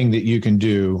possible thing that you can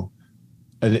do,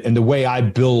 and the way I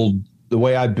build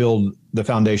the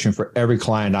foundation for every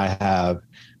client I have,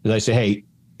 is I say, hey,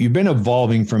 you've been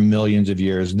evolving for millions of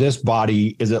years. This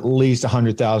body is at least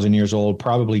 100,000 years old,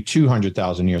 probably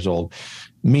 200,000 years old.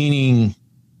 Meaning,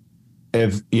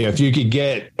 if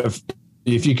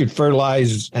you could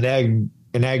fertilize an egg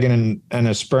and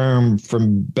a sperm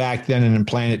from back then and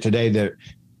implant it today,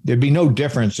 there'd be no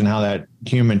difference in how that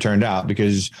human turned out,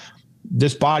 because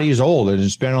this body is old and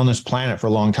it's been on this planet for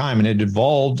a long time and it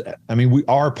evolved. I mean, we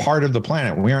are part of the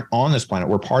planet. We aren't on this planet.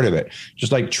 We're part of it,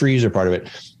 just like trees are part of it.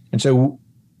 And so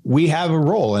we have a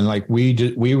role, and like we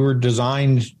were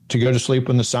designed to go to sleep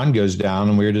when the sun goes down,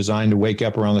 and we were designed to wake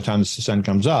up around the time the sun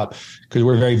comes up, because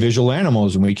we're very visual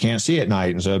animals and we can't see at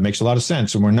night. And so it makes a lot of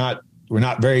sense. And we're not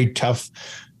very tough,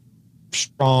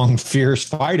 strong, fierce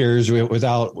fighters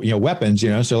without, weapons,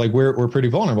 so like we're pretty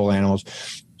vulnerable animals.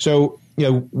 So,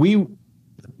 we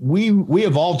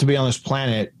evolved to be on this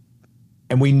planet,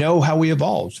 and we know how we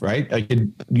evolved, right? Like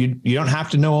you don't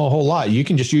have to know a whole lot. You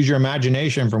can just use your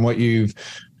imagination from what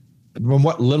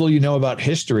little you know about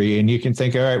history, and you can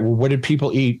think, all right, well, what did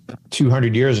people eat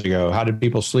 200 years ago? How did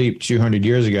people sleep 200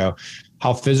 years ago?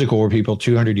 How physical were people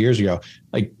 200 years ago?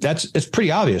 Like it's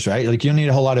pretty obvious, right? Like you don't need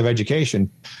a whole lot of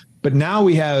education. But now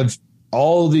we have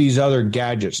all these other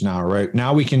gadgets now, right?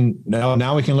 Now we can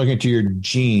look into your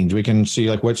genes. We can see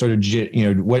like what sort of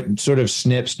what sort of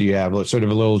SNPs do you have? What sort of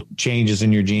little changes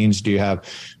in your genes do you have?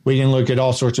 We can look at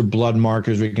all sorts of blood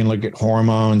markers. We can look at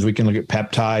hormones. We can look at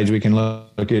peptides. We can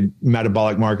look at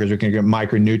metabolic markers. We can look at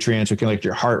micronutrients. We can look at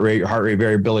your heart rate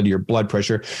variability, your blood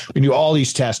pressure. We can do all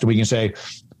these tests, and we can say,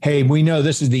 hey, we know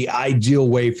this is the ideal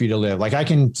way for you to live. Like I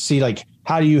can see like,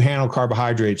 how do you handle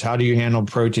carbohydrates? How do you handle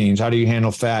proteins? How do you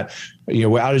handle fat?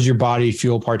 How does your body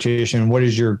fuel partition? What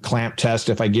is your clamp test?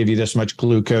 If I give you this much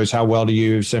glucose, how well do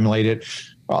you assimilate it?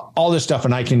 All this stuff.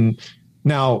 And I can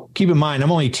now keep in mind,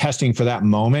 I'm only testing for that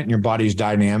moment, and your body's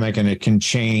dynamic and it can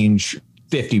change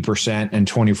 50% in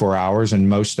 24 hours in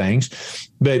most things.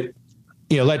 But,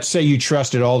 let's say you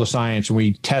trusted all the science and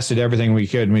we tested everything we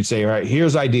could, and we'd say, all right,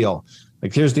 here's ideal.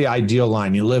 Like, here's the ideal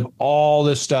line. You live all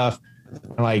this stuff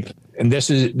and this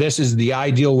is the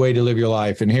ideal way to live your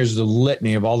life. And here's the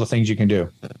litany of all the things you can do.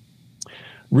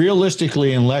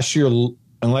 Realistically, unless your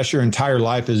entire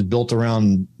life is built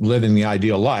around living the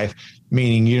ideal life,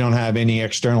 meaning you don't have any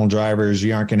external drivers,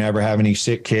 you aren't going to ever have any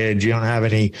sick kids, you don't have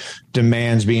any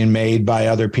demands being made by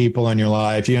other people in your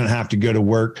life, you don't have to go to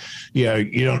work, you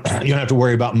don't have to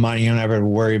worry about money, you don't have to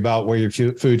worry about where your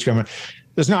food's coming.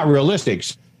 That's not realistic.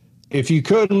 If you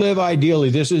could live ideally,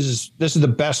 this is the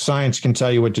best science can tell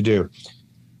you what to do.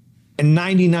 And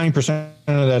 99%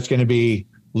 of that's going to be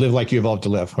live like you evolved to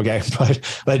live. Okay. But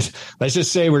let's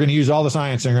just say we're going to use all the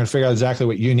science and we're going to figure out exactly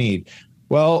what you need.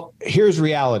 Well, here's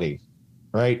reality,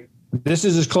 right? This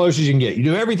is as close as you can get. You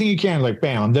do everything you can, like,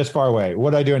 bam, I'm this far away.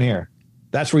 What am I doing here?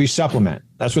 That's where you supplement.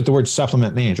 That's what the word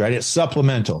supplement means, right? It's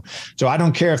supplemental. So I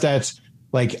don't care if that's,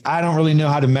 like, I don't really know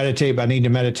how to meditate, but I need to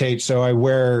meditate. So I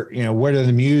wear, Where Are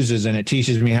the Muses, and it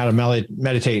teaches me how to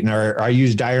meditate. Or I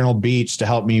use diurnal beats to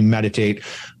help me meditate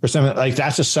or something like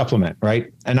that's a supplement,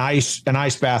 right? An ice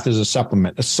bath is a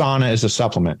supplement. A sauna is a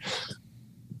supplement.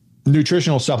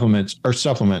 Nutritional supplements are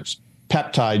supplements,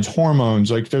 peptides,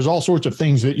 hormones. Like there's all sorts of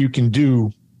things that you can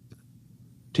do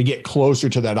to get closer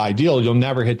to that ideal. You'll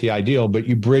never hit the ideal, but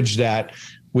you bridge that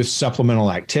with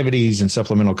supplemental activities and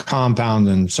supplemental compounds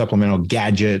and supplemental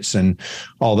gadgets and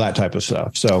all that type of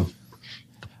stuff. So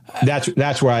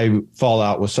that's where I fall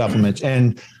out with supplements.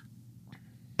 And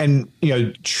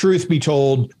truth be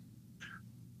told,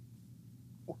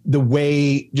 the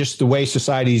way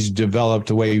society's developed,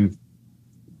 the way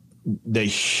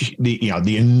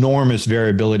the enormous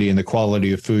variability in the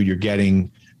quality of food you're getting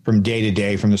from day to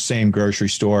day from the same grocery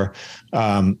store.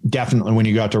 Definitely when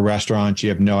you go out to restaurants, you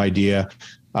have no idea.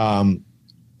 The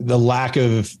lack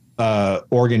of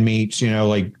organ meats,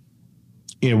 we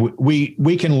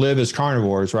can live as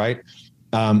carnivores, right?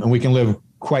 And we can live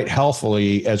quite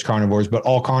healthily as carnivores, but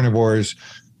all carnivores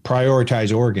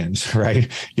prioritize organs, right?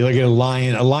 You look at a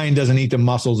lion doesn't eat the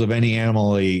muscles of any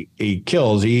animal he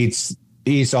kills. He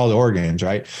eats all the organs,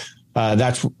 right?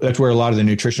 That's where a lot of the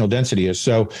nutritional density is.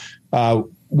 So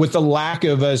with the lack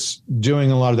of us doing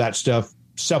a lot of that stuff,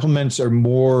 supplements are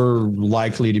more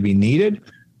likely to be needed.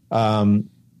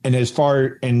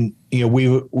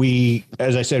 We,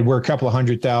 as I said, we're a couple of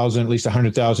 100,000, at least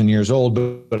 100,000 years old,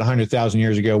 but 100,000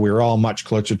 years ago, we were all much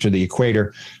closer to the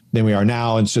equator than we are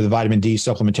now. And so the vitamin D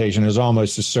supplementation is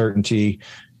almost a certainty,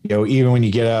 even when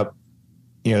you get up,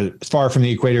 as far from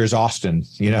the equator as Austin,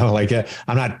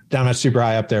 I'm not super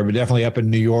high up there, but definitely up in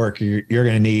New York, you're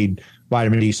going to need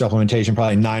vitamin D supplementation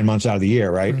probably 9 months out of the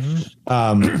year. Right.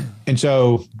 Mm-hmm. And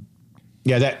so,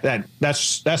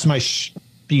 that's my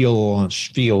spiel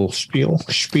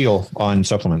on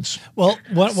supplements. Well,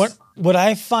 what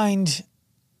I find,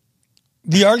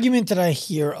 the argument that I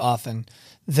hear often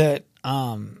that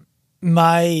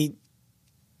my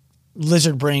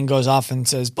lizard brain goes off and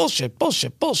says bullshit.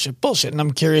 And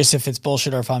I'm curious if it's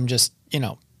bullshit or if I'm just,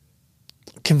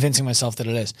 convincing myself that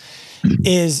it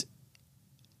is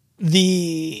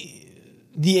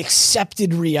the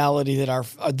accepted reality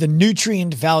that the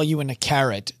nutrient value in a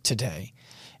carrot today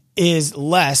is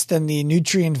less than the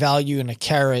nutrient value in a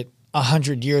carrot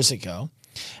 100 years ago.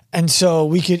 And so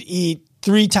we could eat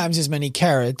 3 times as many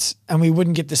carrots and we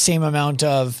wouldn't get the same amount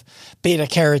of beta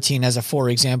carotene for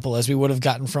example, as we would have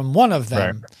gotten from one of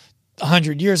them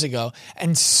 100 years ago.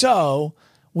 And so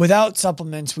without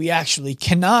supplements, we actually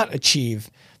cannot achieve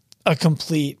a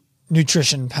complete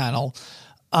nutrition panel.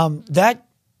 That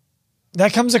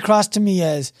comes across to me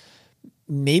as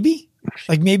maybe,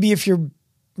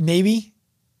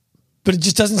 but it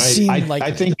just doesn't seem like.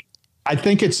 I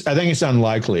think it's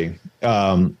unlikely.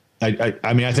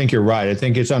 I think you're right. I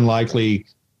think it's unlikely.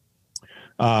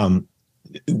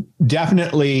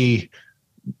 Definitely,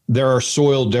 there are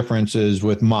soil differences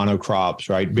with monocrops,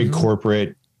 right? Big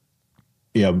corporate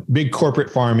big corporate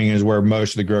farming is where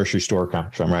most of the grocery store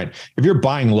comes from, right? If you're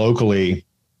buying locally,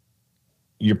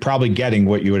 you're probably getting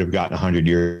what you would have gotten 100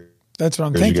 years. That's what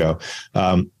I'm thinking. Ago.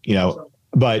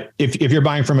 But if you're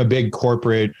buying from a big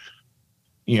corporate,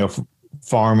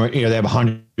 farm, they have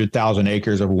 100,000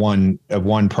 acres of one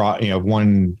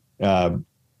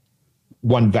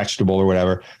vegetable or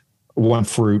whatever, one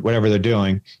fruit, whatever they're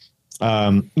doing,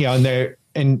 and they're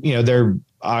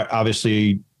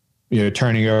obviously,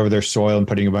 turning over their soil and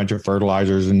putting a bunch of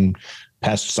fertilizers and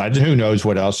pesticides and who knows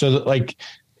what else. So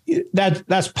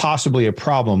that's possibly a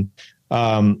problem.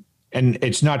 And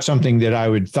it's not something that I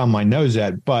would thumb my nose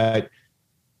at, but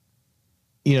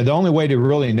the only way to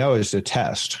really know is to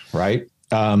test. Right.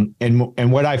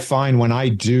 And what I find when I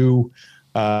do,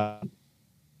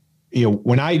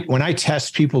 when I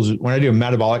test when I do a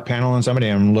metabolic panel on somebody,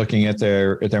 I'm looking at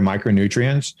their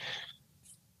micronutrients.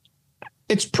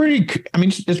 It's pretty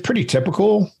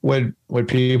typical what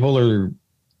people are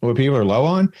low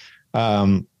on.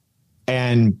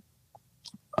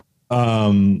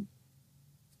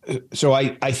 So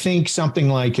I think something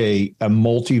like a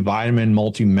multivitamin,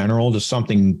 multi-mineral, just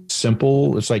something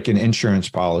simple. It's like an insurance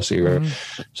policy, right?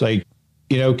 Mm-hmm. It's like,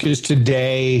 because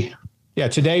today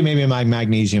maybe my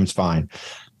magnesium's fine.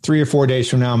 3 or 4 days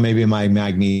from now, maybe my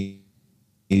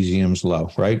magnesium's low,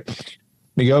 right?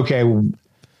 You go, okay,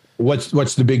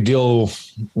 what's the big deal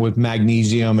with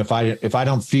magnesium? If I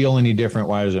don't feel any different,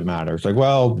 why does it matter? It's like,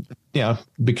 well,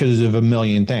 because of a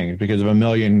million things, because of a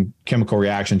million chemical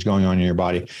reactions going on in your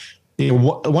body.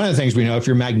 One of the things we know, if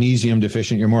you're magnesium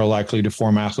deficient, you're more likely to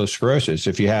form atherosclerosis.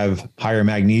 If you have higher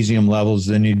magnesium levels,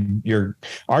 then your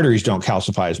arteries don't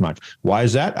calcify as much. Why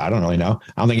is that? I don't really know.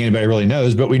 I don't think anybody really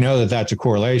knows, but we know that that's a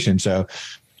correlation. So,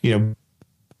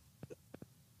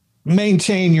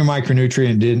 maintain your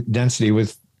micronutrient density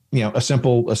with, a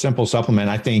simple supplement,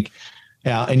 I think.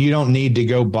 And you don't need to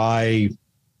go buy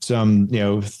some,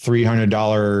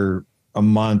 $300 a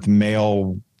month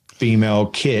male female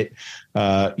kit.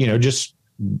 Just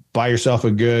buy yourself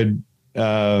a good,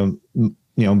 mineral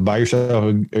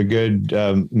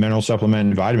supplement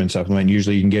and vitamin supplement.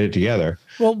 Usually you can get it together.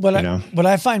 Well, what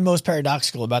I find most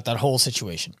paradoxical about that whole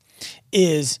situation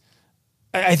is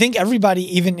I think everybody,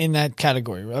 even in that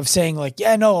category of saying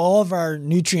all of our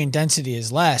nutrient density is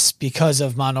less because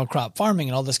of monocrop farming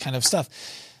and all this kind of stuff.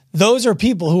 Those are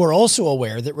people who are also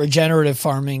aware that regenerative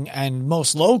farming and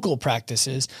most local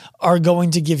practices are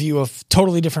going to give you a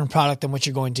totally different product than what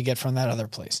you're going to get from that other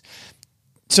place.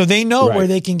 So they know where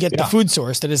they can get the food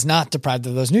source that is not deprived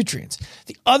of those nutrients.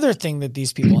 The other thing that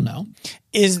these people know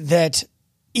is that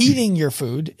eating your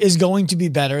food is going to be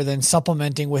better than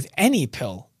supplementing with any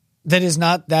pill that is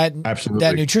not that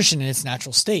nutrition in its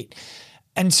natural state.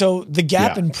 And so the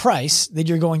gap in price that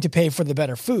you're going to pay for the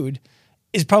better food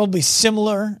is probably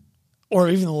similar or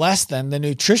even less than the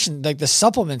nutrition, like the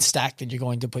supplement stack that you're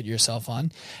going to put yourself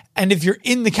on. And if you're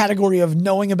in the category of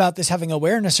knowing about this, having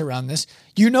awareness around this,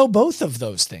 both of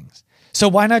those things. So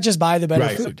why not just buy the better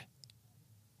food?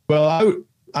 Well,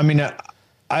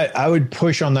 I would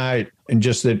push on that, and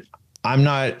just that I'm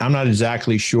not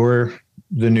exactly sure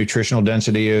the nutritional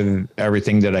density of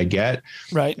everything that I get.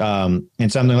 Right. And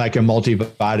something like a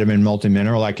multivitamin,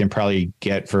 multi-mineral, I can probably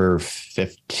get for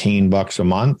 $15 a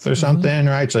month or something.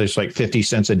 Right. So it's like 50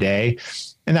 cents a day.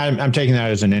 And I'm taking that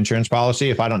as an insurance policy.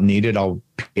 If I don't need it, I'll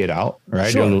pay it out.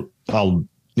 Right. Sure. It'll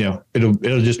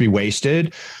just be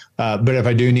wasted. But if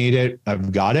I do need it,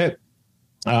 I've got it.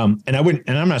 And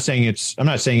I'm not saying it's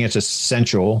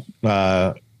essential,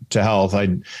 to health.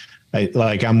 I'm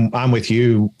with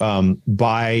you.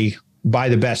 Buy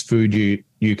the best food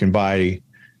you can buy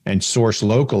and source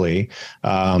locally.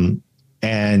 But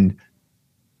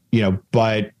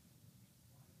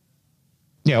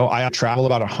I travel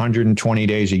about 120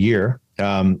 days a year.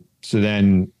 So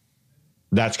then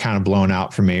that's kind of blown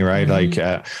out for me. Right.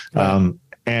 That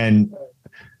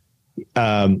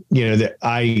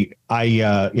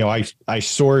I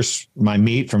source my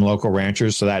meat from local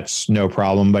ranchers, so that's no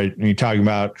problem. But when you're talking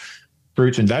about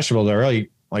fruits and vegetables,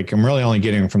 I'm really only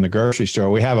getting them from the grocery store.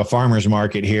 We have a farmer's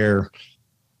market here,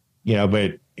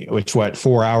 but it's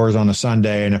 4 hours on a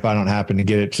Sunday. And if I don't happen to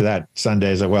get it to that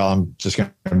Sunday, it's like, well, I'm just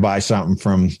going to buy something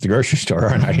from the grocery store,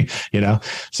 aren't I?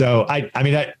 So I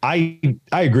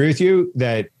agree with you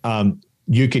that,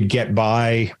 you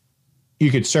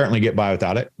could certainly get by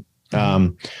without it.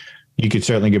 You could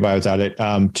certainly get by without it.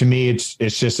 To me,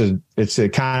 it's a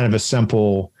kind of a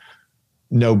simple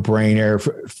no-brainer.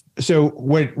 So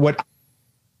what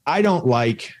I don't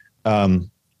like,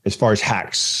 as far as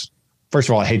hacks, first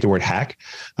of all, I hate the word hack,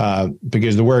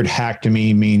 because the word hack to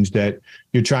me means that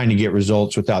you're trying to get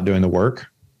results without doing the work,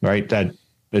 right?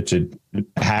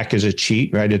 hack is a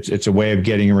cheat, right? It's a way of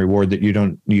getting a reward that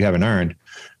you haven't earned.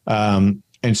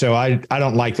 And so I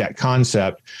don't like that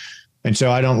concept. And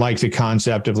so I don't like the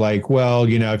concept of like, well,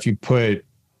 if you put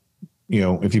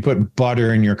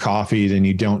butter in your coffee, then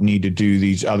you don't need to do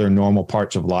these other normal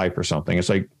parts of life or something. It's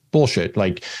like bullshit.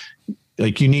 Like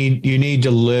you need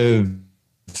to live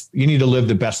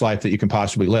the best life that you can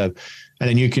possibly live. And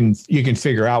then you can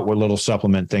figure out what little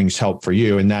supplement things help for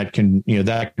you. And that can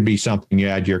be something you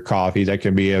add to your coffee. That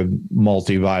could be a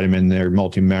multivitamin or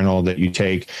multi-mineral that you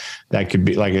take. That could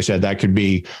be, like I said, that could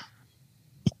be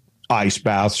ice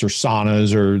baths or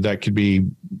saunas, or that could be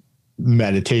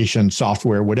meditation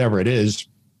software, whatever it is,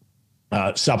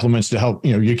 supplements to help.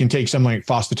 You can take something like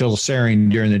phosphatidylserine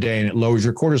during the day and it lowers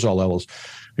your cortisol levels.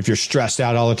 If you're stressed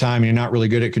out all the time and you're not really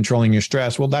good at controlling your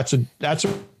stress, well, that's a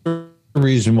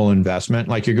reasonable investment.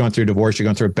 Like you're going through a divorce, you're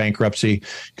going through a bankruptcy,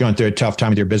 going through a tough time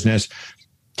with your business.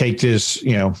 Take this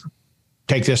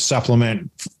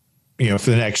supplement,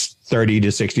 for the next 30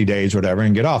 to 60 days, whatever,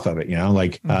 and get off of it.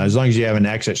 As long as you have an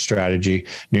exit strategy,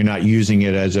 you're not using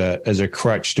it as a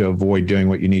crutch to avoid doing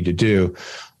what you need to do.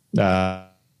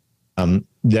 Then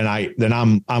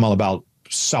I'm all about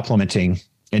supplementing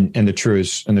in the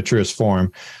truest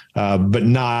form, but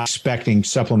not expecting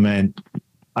supplement.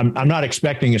 I'm not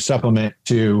expecting a supplement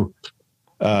to,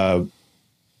 I'm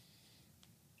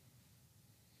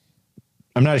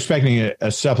not expecting a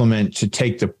supplement to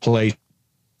take the place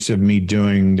of me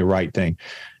doing the right thing.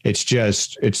 It's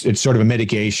just, it's sort of a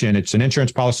mitigation. It's an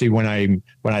insurance policy when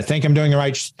I think I'm doing the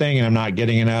right thing and I'm not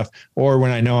getting enough, or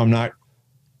when I know I'm not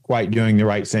quite doing the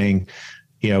right thing,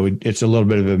 it's a little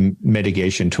bit of a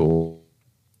mitigation tool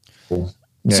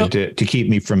to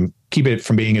keep it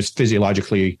from being as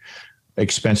physiologically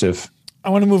expensive. I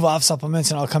want to move off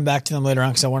supplements and I'll come back to them later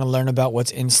on because I want to learn about what's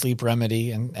in Sleep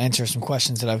Remedy and answer some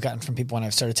questions that I've gotten from people when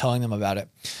I've started telling them about it.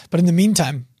 But in the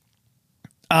meantime,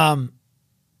 one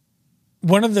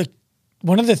of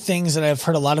the things that I've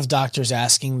heard a lot of doctors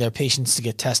asking their patients to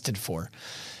get tested for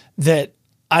that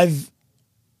I've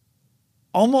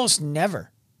almost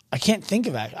never, I can't think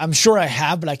of it. I'm sure I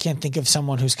have, but I can't think of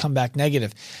someone who's come back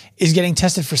negative, is getting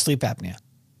tested for sleep apnea.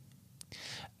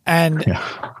 And,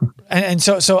 yeah. and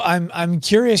so I'm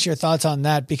curious your thoughts on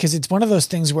that, because it's one of those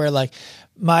things where like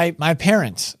my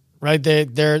parents, right.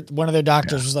 They're one of their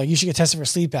doctors was like, you should get tested for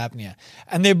sleep apnea.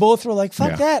 And they both were like,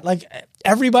 fuck that. Like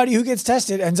everybody who gets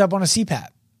tested ends up on a CPAP,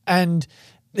 and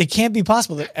it can't be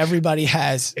possible that everybody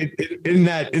has. Isn't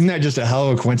that just a hell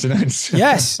of a coincidence?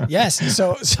 Yes.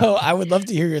 So I would love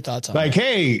to hear your thoughts on that.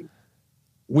 Hey,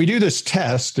 we do this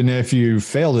test, and if you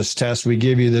fail this test, we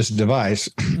give you this device.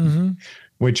 Mm-hmm.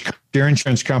 Which your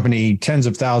insurance company tens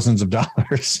of thousands of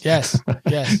dollars. Yes.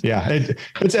 Yeah.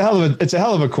 It's a hell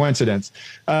of a coincidence.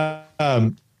 One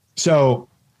of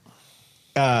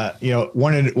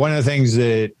the things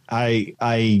that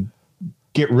I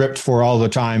get ripped for all the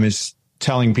time is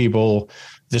telling people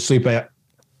the sleep apnea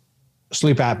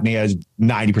is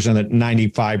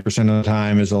 95% of the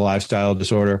time is a lifestyle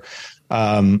disorder.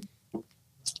 I'll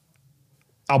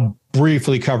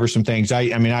briefly cover some things.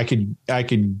 I could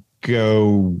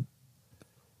go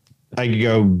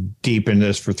deep in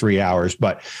this for 3 hours,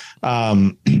 but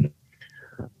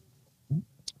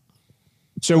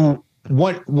so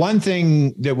one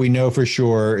thing that we know for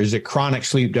sure is that chronic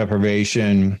sleep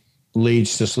deprivation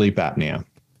leads to sleep apnea.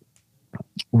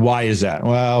 Why is that?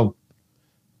 Well,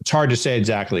 it's hard to say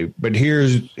exactly, but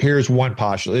here's one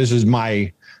postulate. This is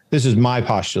my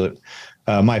postulate,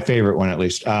 my favorite one at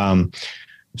least.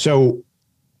 So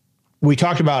we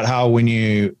talked about how when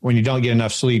you don't get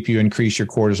enough sleep, you increase your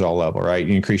cortisol level, right?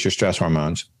 You increase your stress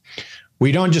hormones.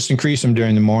 We don't just increase them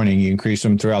during the morning, you increase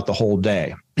them throughout the whole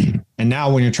day. And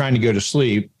now when you're trying to go to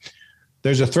sleep,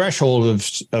 there's a threshold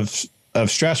of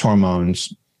stress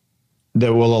hormones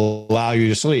that will allow you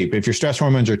to sleep. If your stress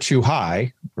hormones are too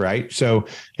high, right? So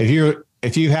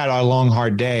if you've had a long,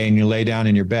 hard day and you lay down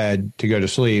in your bed to go to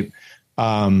sleep,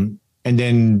 and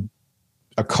then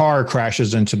a car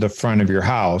crashes into the front of your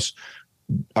house,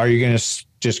 are you going to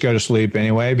just go to sleep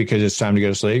anyway because it's time to go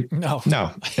to sleep? No.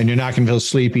 And you're not going to feel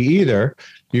sleepy either.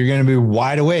 You're going to be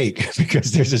wide awake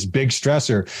because there's this big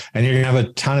stressor and you're going to have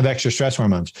a ton of extra stress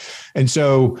hormones. And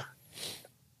so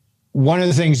one of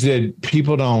the things that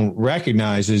people don't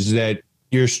recognize is that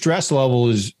your stress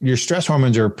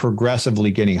hormones are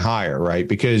progressively getting higher, right?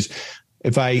 Because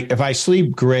if I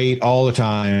sleep great all the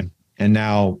time, and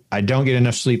now I don't get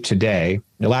enough sleep today.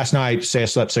 Last night, say I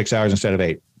slept 6 hours instead of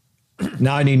 8.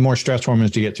 Now I need more stress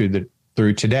hormones to get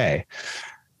through today.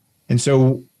 And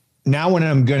so now when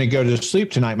I'm going to go to sleep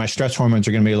tonight, my stress hormones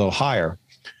are going to be a little higher.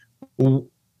 Well,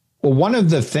 one of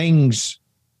the things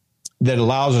that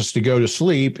allows us to go to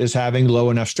sleep is having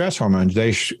low enough stress hormones.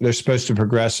 They're supposed to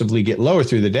progressively get lower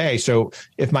through the day. So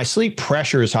if my sleep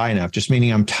pressure is high enough, just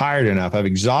meaning I'm tired enough, I've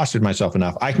exhausted myself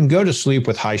enough, I can go to sleep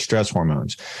with high stress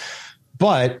hormones.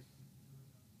 But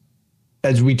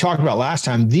as we talked about last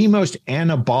time, the most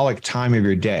anabolic time of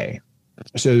your day.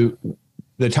 So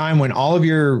the time when all of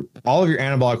your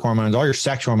anabolic hormones, all your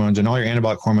sex hormones and all your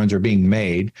anabolic hormones are being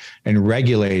made and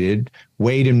regulated,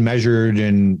 weighed and measured,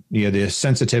 and the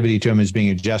sensitivity to them is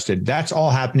being adjusted. That's all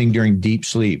happening during deep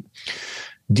sleep.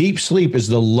 Deep sleep is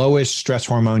the lowest stress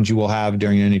hormones you will have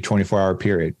during any 24-hour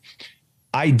period.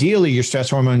 Ideally, your stress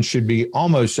hormones should be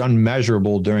almost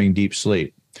unmeasurable during deep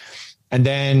sleep. And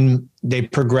then they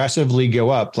progressively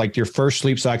go up. Like your first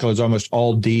sleep cycle is almost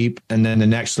all deep. And then the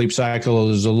next sleep cycle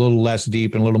is a little less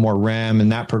deep and a little more REM. And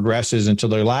that progresses until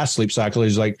their last sleep cycle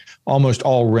is like almost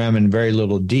all REM and very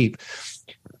little deep.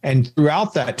 And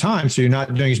throughout that time, so you're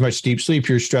not doing as much deep sleep,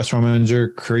 your stress hormones are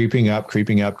creeping up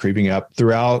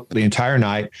throughout the entire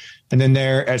night. And then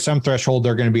at some threshold,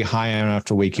 they're going to be high enough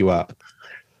to wake you up.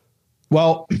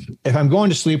 Well, if I'm going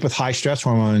to sleep with high stress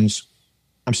hormones,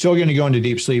 I'm still going to go into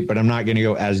deep sleep, but I'm not going to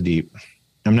go as deep.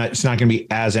 It's not going to be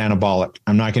as anabolic.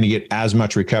 I'm not going to get as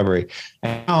much recovery.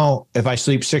 And now if I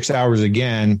sleep 6 hours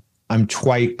again, I'm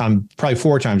probably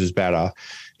 4 times as bad off.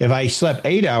 If I slept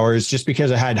 8 hours, just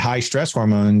because I had high stress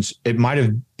hormones, it might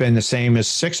have been the same as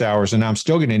 6 hours. And now I'm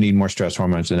still going to need more stress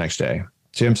hormones the next day.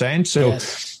 See what I'm saying? So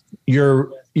yes.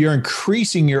 You're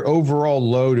increasing your overall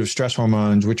load of stress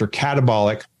hormones, which are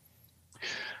catabolic,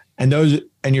 and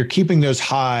you're keeping those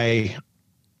high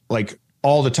like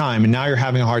all the time. And now you're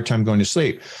having a hard time going to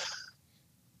sleep.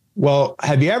 Well,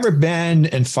 have you ever been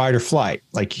in fight or flight?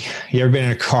 Like you ever been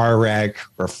in a car wreck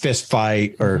or a fist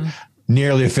fight or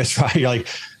nearly a fist fight? You're like,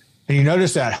 and you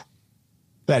notice that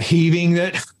heaving,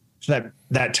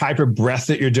 that type of breath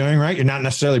that you're doing, right? You're not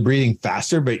necessarily breathing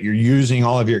faster, but you're using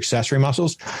all of your accessory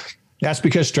muscles. That's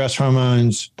because stress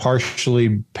hormones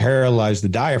partially paralyze the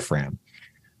diaphragm.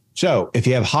 So if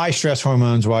you have high stress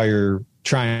hormones while you're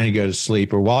trying to go to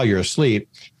sleep or while you're asleep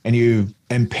and you've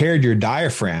impaired your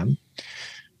diaphragm,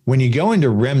 when you go into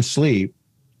REM sleep,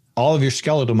 all of your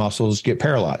skeletal muscles get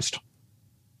paralyzed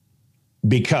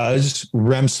because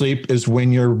REM sleep is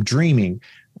when you're dreaming.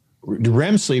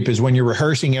 REM sleep is when you're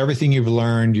rehearsing everything you've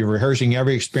learned. You're rehearsing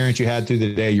every experience you had through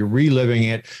the day. You're reliving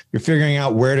it. You're figuring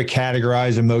out where to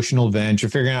categorize emotional events. You're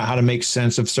figuring out how to make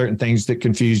sense of certain things that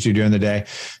confused you during the day.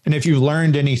 And if you've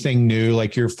learned anything new,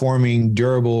 like you're forming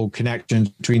durable connections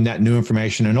between that new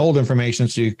information and old information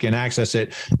so you can access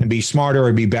it and be smarter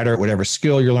or be better at whatever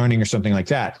skill you're learning or something like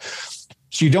that.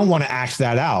 So you don't want to act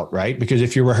that out, right? Because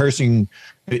if you're rehearsing,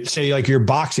 say like you're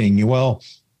boxing,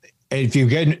 if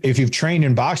you've trained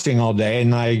in boxing all day and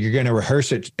you're going to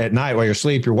rehearse it at night while you're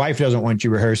asleep, your wife doesn't want you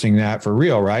rehearsing that for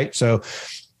real, right? So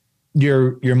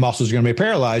your muscles are going to be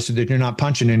paralyzed so that you're not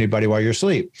punching anybody while you're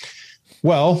asleep.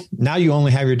 Well, now you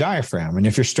only have your diaphragm. And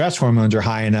if your stress hormones are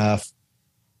high enough,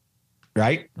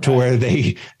 right, to where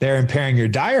they're impairing your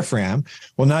diaphragm,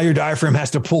 well, now your diaphragm has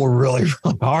to pull really,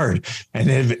 really hard. And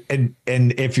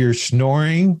if you're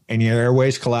snoring and your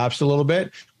airways collapse a little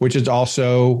bit, which is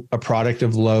also a product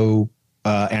of low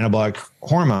anabolic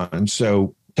hormones,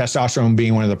 so testosterone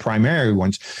being one of the primary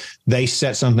ones, they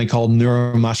set something called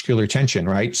neuromuscular tension,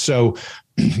 right? So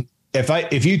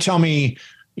if you tell me,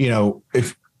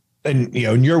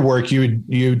 in your work,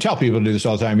 you tell people to do this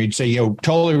all the time. You'd say,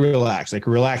 totally relax, like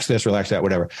relax this, relax that,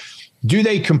 whatever. Do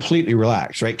they completely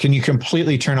relax, right? Can you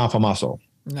completely turn off a muscle?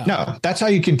 No. That's how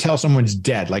you can tell someone's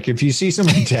dead. Like if you see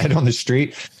someone dead on the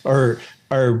street or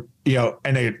in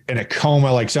a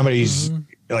coma, like somebody's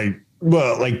like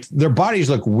their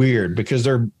bodies look weird because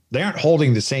they aren't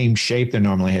holding the same shape they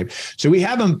normally have. So we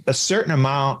have a certain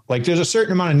amount, like there's a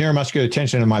certain amount of neuromuscular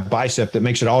tension in my bicep that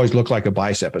makes it always look like a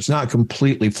bicep. It's not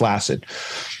completely flaccid.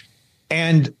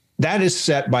 And that is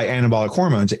set by anabolic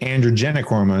hormones, androgenic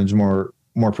hormones more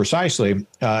precisely, and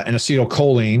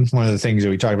acetylcholine, one of the things that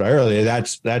we talked about earlier,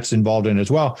 that's involved in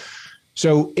as well.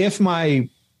 So if my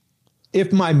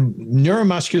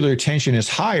neuromuscular tension is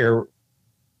higher,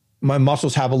 my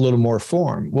muscles have a little more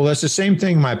form. Well, that's the same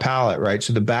thing in my palate, right?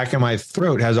 So the back of my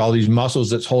throat has all these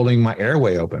muscles that's holding my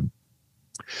airway open.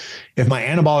 If my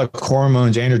anabolic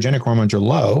hormones, androgenic hormones are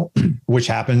low, which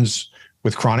happens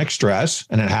with chronic stress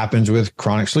and it happens with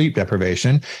chronic sleep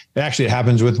deprivation, it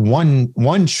happens with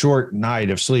one short night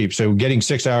of sleep. So getting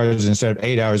 6 hours instead of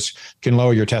 8 hours can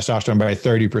lower your testosterone by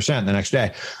 30% the next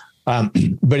day.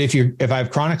 But if I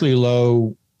have chronically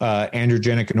low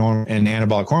androgenic and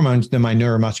anabolic hormones, then my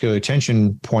neuromuscular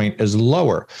tension point is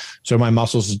lower. So my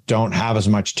muscles don't have as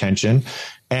much tension.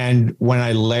 And when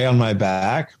I lay on my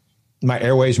back, my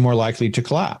airway is more likely to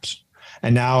collapse.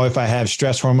 And now if I have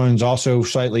stress hormones also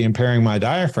slightly impairing my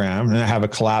diaphragm and I have a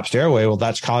collapsed airway, well,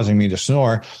 that's causing me to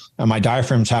snore. And my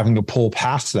diaphragm's having to pull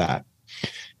past that.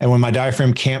 And when my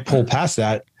diaphragm can't pull past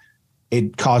that,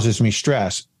 it causes me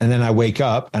stress. And then I wake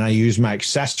up and I use my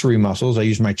accessory muscles. I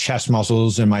use my chest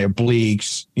muscles and my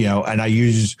obliques, and I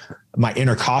use my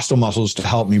intercostal muscles to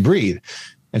help me breathe.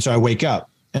 And so I wake up.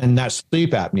 And that's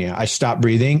sleep apnea. I stop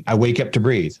breathing. I wake up to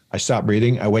breathe. I stop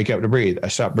breathing. I wake up to breathe. I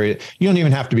stop breathing. You don't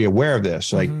even have to be aware of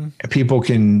this. Like you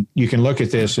can look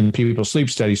at this in people's sleep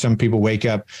studies. Some people wake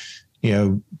up,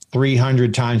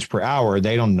 300 times per hour.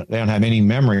 They don't have any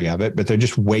memory of it, but they're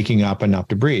just waking up enough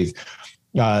to breathe.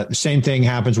 The same thing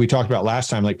happens. We talked about last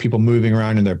time, like people moving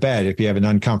around in their bed. If you have an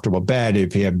uncomfortable bed,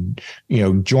 if you have,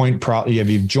 joint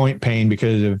pain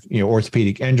because of,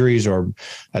 orthopedic injuries or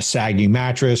a saggy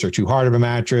mattress or too hard of a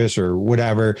mattress or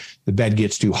whatever, the bed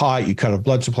gets too hot, you cut off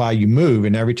blood supply, you move.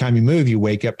 And every time you move, you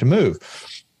wake up to move.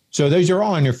 So those are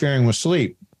all interfering with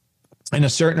sleep. And a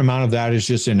certain amount of that is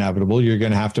just inevitable. You're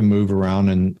going to have to move around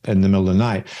in the middle of the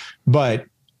night. But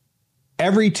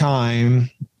every time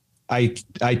I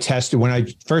tested, when I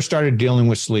first started dealing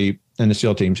with sleep in the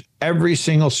SEAL teams, every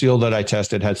single SEAL that I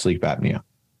tested had sleep apnea,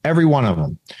 every one of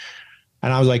them.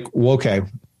 And I was like, well, okay,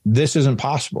 this isn't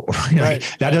possible. Right.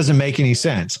 That doesn't make any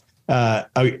sense.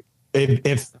 If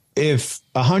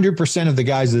 100% of the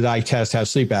guys that I test have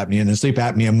sleep apnea, then sleep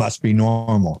apnea must be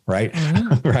normal, right?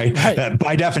 Mm-hmm. right.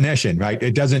 By definition, right?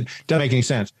 It doesn't make any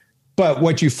sense. But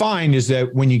what you find is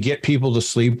that when you get people to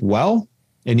sleep well,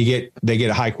 and they get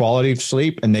a high quality of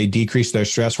sleep and they decrease their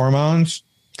stress hormones,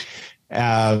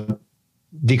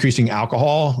 decreasing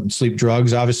alcohol and sleep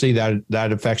drugs, obviously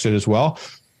that affects it as well.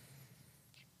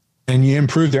 And you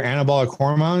improve their anabolic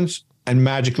hormones and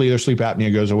magically their sleep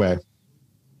apnea goes away.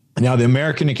 Now, the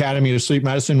American Academy of Sleep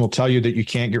Medicine will tell you that you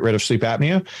can't get rid of sleep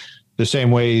apnea the same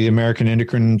way the American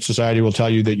Endocrine Society will tell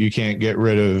you that you can't get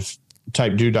rid of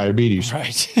type 2 diabetes.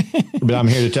 Right. But I'm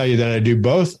here to tell you that I do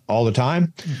both all the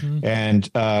time. Mm-hmm. And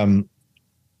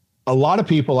a lot of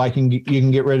people, you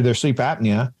can get rid of their sleep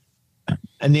apnea.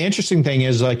 And the interesting thing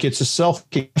is, like, it's a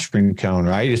self-ice cone,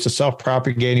 right? It's a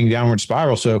self-propagating downward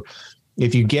spiral. So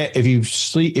if you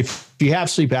have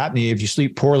sleep apnea, if you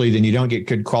sleep poorly, then you don't get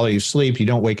good quality of sleep. You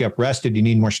don't wake up rested. You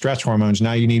need more stress hormones.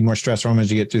 Now you need more stress hormones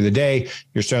to get through the day.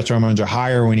 Your stress hormones are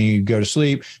higher when you go to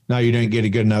sleep. Now you don't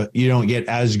get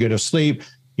as good of sleep.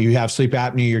 You have sleep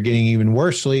apnea. You're getting even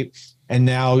worse sleep. And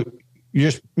now you're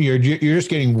just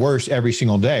getting worse every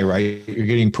single day, right? You're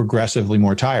getting progressively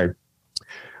more tired.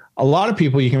 A lot of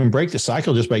people, you can break the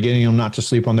cycle just by getting them not to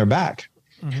sleep on their back.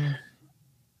 Mm-hmm.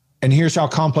 And here's how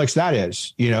complex that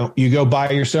is. You go buy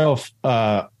yourself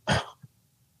one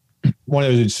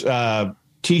of those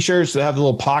T-shirts that have the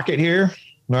little pocket here,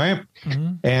 right?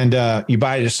 Mm-hmm. And you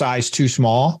buy it a size too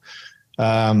small,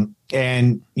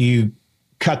 and you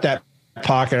cut that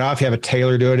pocket off. You have a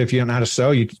tailor do it if you don't know how to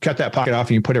sew. You cut that pocket off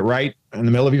and you put it right in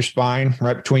the middle of your spine,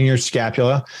 right between your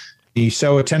scapula. You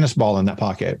sew a tennis ball in that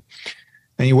pocket.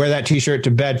 And you wear that T-shirt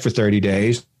to bed for 30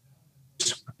 days,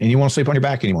 and you won't sleep on your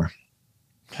back anymore.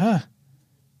 Huh.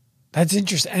 That's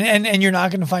interesting. And you're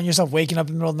not going to find yourself waking up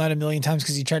in the middle of the night a million times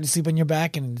because you tried to sleep on your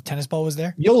back and the tennis ball was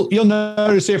there? You'll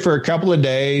notice it for a couple of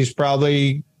days.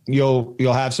 Probably you'll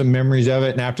have some memories of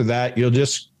it. And after that, you'll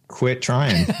just quit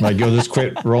trying. Like, you'll just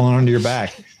quit rolling onto your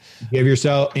back. Give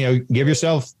yourself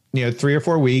 3 or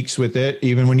 4 weeks with it,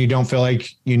 even when you don't feel like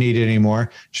you need it anymore.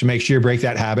 Just make sure you break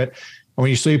that habit. And when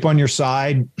you sleep on your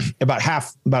side, about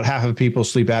half of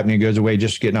people's sleep apnea goes away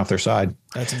just getting off their side.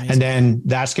 That's amazing. And then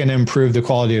that's going to improve the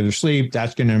quality of their sleep.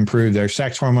 That's going to improve their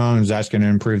sex hormones. That's going to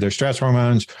improve their stress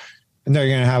hormones. And they're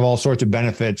going to have all sorts of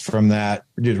benefits from that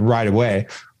just right away.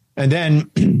 And then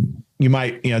they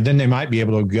might be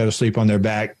able to go to sleep on their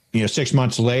back, 6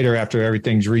 months later after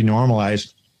everything's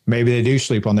renormalized. Maybe they do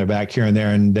sleep on their back here and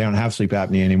there and they don't have sleep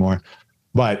apnea anymore.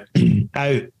 But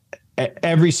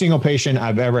every single patient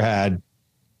I've ever had,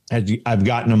 I've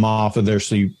gotten them off of their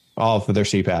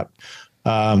CPAP.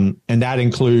 And that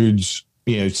includes,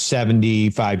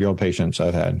 75-year-old patients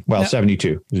I've had. Well,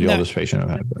 72 is the oldest patient I've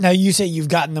had. Now you say you've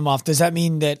gotten them off. Does that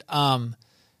mean that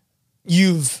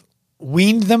you've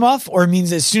weaned them off, or it means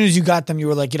that as soon as you got them, you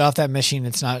were like, get off that machine.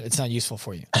 It's not useful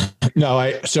for you? No,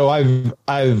 I've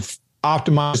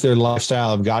optimized their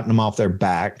lifestyle. I've gotten them off their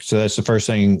back. So that's the first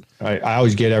thing. I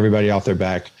always get everybody off their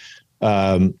back.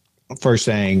 First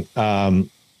thing,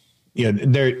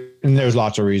 there's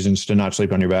lots of reasons to not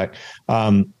sleep on your back.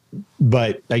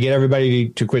 But I get everybody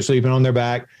to quit sleeping on their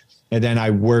back. And then I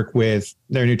work with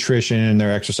their nutrition and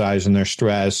their exercise and their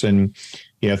stress. And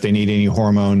if they need any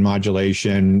hormone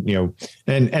modulation,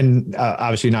 and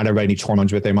obviously not everybody needs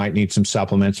hormones, but they might need some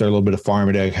supplements or a little bit of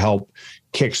pharma to help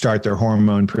kickstart their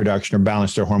hormone production or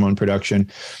balance their hormone production.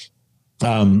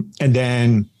 And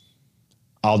then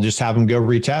I'll just have them go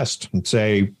retest and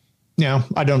say,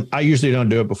 I usually don't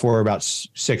do it before about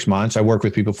 6 months. I work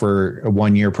with people for a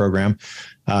 1-year program.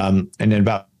 And then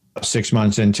about 6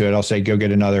 months into it, I'll say, go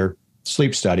get another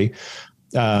sleep study.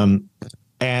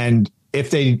 And if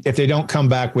they don't come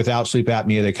back without sleep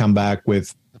apnea, they come back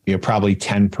with, probably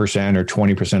 10% or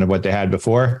 20% of what they had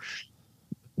before.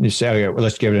 You say, okay, well,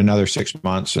 let's give it another 6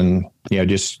 months and,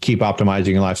 just keep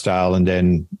optimizing your lifestyle and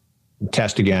then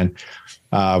test again.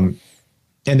 And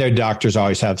their doctors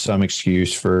always have some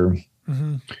excuse for,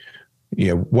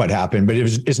 what happened, but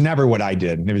it's never what I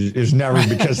did. It was never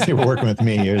because they were working with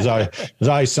me. It was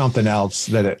always something else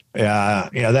that,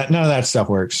 that none of that stuff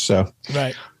works. So,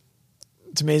 right.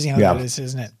 It's amazing how that is,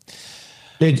 isn't it?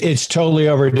 It's totally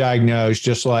overdiagnosed,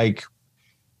 just like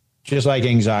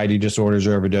anxiety disorders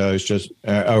are overdiagnosed,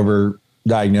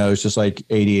 just like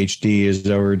ADHD is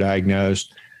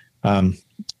overdiagnosed.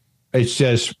 It's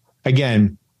just,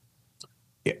 again,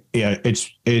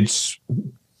 it's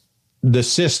the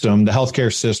system, the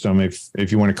healthcare system,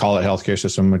 if you want to call it healthcare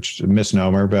system, which is a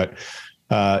misnomer, but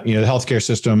the healthcare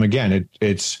system, again,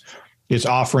 it's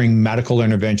offering medical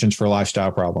interventions for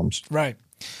lifestyle problems. Right.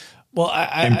 Well,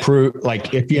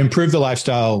 if you improve the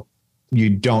lifestyle, you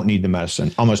don't need the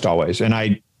medicine almost always. And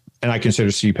I consider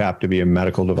CPAP to be a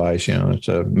medical device. It's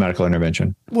a medical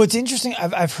intervention. What's interesting,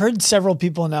 I've heard several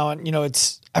people now, and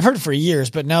I've heard it for years,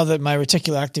 but now that my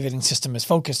reticular activating system is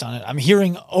focused on it, I'm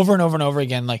hearing over and over and over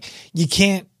again, like you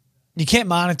can't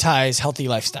monetize healthy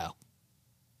lifestyle.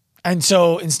 And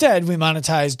so instead we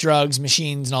monetize drugs,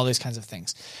 machines, and all these kinds of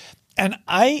things. And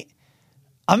I'm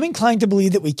inclined to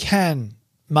believe that we can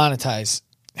monetize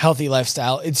healthy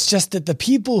lifestyle. It's just that the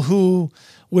people who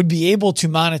would be able to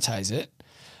monetize it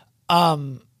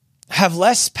have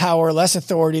less power, less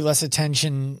authority, less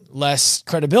attention, less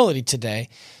credibility today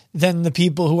than the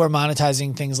people who are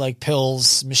monetizing things like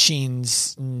pills,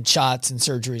 machines, and shots and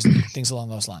surgeries and things along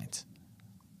those lines.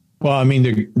 Well, I mean,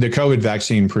 the COVID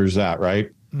vaccine proves that, right?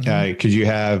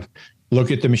 Because look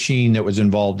at the machine that was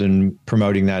involved in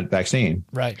promoting that vaccine.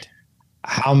 Right.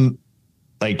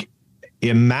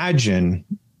 Imagine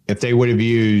if they would have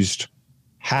used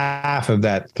half of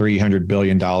that $300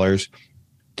 billion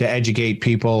to educate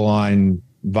people on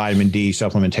vitamin D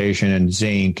supplementation and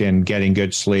zinc and getting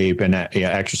good sleep and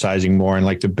exercising more and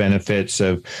like the benefits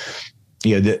of,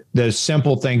 the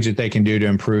simple things that they can do to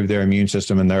improve their immune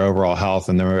system and their overall health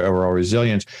and their overall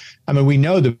resilience. I mean, we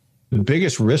know the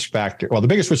biggest risk factor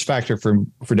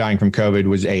for dying from COVID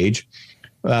was age.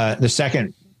 The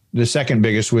second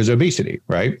biggest was obesity,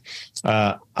 right?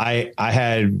 I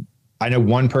know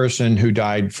one person who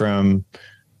died from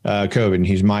COVID, and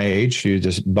he's my age. He was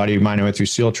this buddy of mine I went through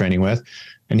SEAL training with,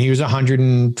 and he was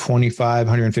 125,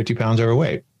 150 pounds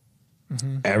overweight.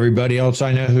 Mm-hmm. Everybody else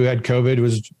I know who had COVID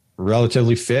was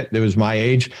relatively fit. That was my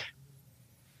age,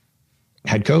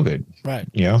 had COVID, right?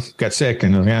 Got sick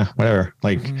and whatever.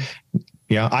 I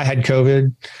had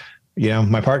COVID,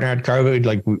 my partner had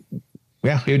COVID.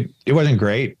 It wasn't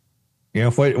great.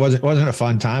 It wasn't a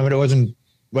fun time, but it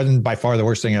wasn't by far the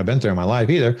worst thing I've been through in my life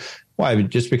either. Why?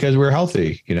 Just because we're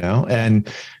healthy,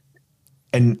 and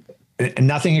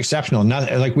nothing exceptional.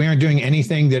 Nothing like we aren't doing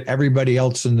anything that everybody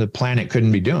else on the planet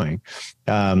couldn't be doing.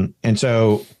 And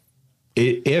so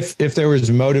if there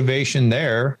was motivation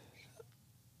there,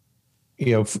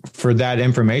 for that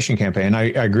information campaign, I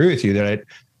agree with you that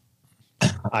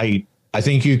I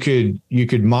think you could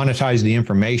monetize the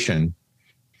information.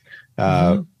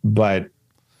 But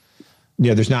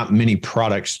there's not many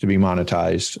products to be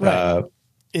monetized. Right.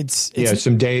 It's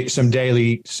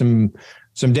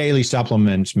some daily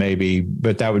supplements maybe,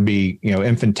 but that would be,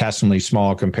 infinitesimally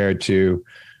small compared to,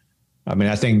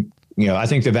 I think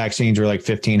the vaccines were like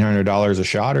 $1,500 a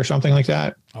shot or something like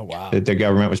that. Oh, wow. That the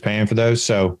government was paying for those.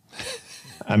 So,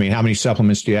 how many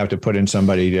supplements do you have to put in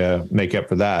somebody to make up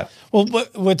for that? Well,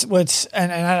 we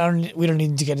don't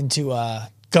need to get into,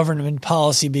 government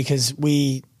policy because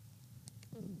we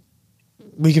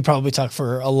could probably talk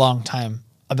for a long time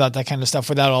about that kind of stuff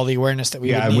without all the awareness that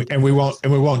we would need. And we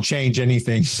won't change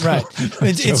anything. So, right.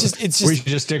 It's just we should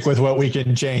just stick with what we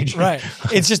can change. Right.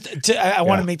 It's just I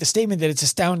want to make the statement that it's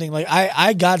astounding. Like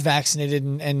I got vaccinated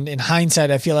and in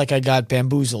hindsight I feel like I got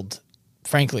bamboozled,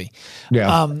 frankly.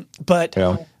 Yeah. But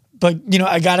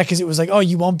I got it because it was like, oh,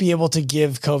 you won't be able to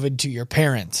give COVID to your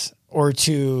parents or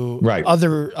to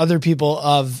other people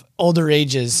of older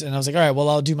ages. And I was like, all right, well,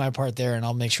 I'll do my part there and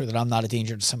I'll make sure that I'm not a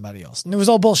danger to somebody else. And it was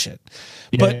all bullshit.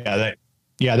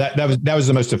 Yeah, that was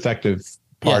the most effective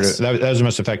part Yes. of that was the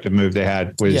most effective move they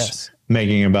had, was Yes.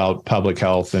 making about public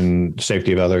health and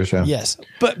safety of others. Yeah. Yes.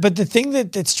 But the thing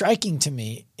that's striking to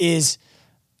me is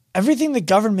everything the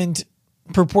government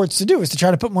purports to do is to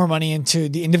try to put more money into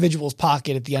the individual's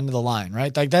pocket at the end of the line,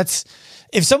 right? Like that's,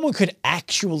 if someone could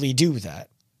actually do that,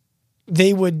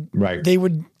 they'd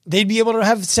be able to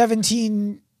have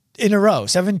 17 in a row,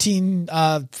 17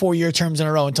 4-year terms in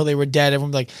a row until they were dead.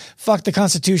 Everyone would be like, fuck the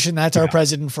Constitution. That's our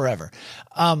president forever.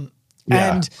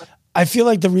 And I feel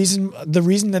like the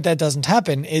reason that doesn't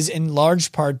happen is in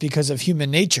large part because of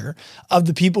human nature, of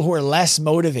the people who are less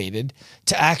motivated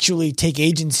to actually take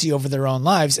agency over their own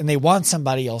lives, and they want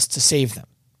somebody else to save them.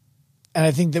 And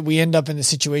I think that we end up in the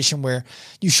situation where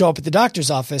you show up at the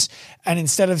doctor's office, and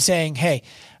instead of saying, hey,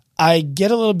 I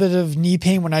get a little bit of knee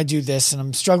pain when I do this, and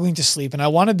I'm struggling to sleep, and I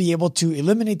want to be able to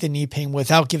eliminate the knee pain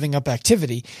without giving up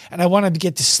activity, and I want to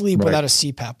get to sleep without a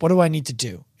CPAP. What do I need to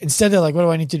do? Instead, they're like, what do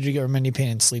I need to do to get rid of my knee pain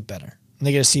and sleep better? And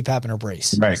they get a CPAP and a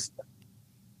brace.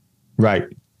 Right.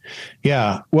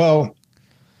 Yeah. Well,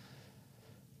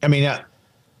 I mean,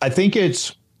 I think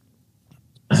it's,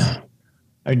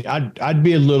 I'd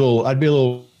be a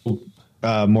little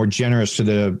more generous to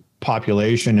the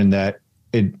population in that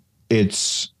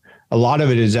it's a lot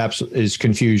of it is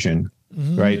confusion,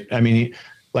 right? I mean,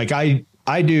 like I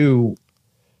do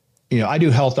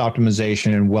health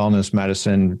optimization and wellness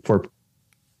medicine for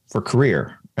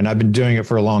career, and I've been doing it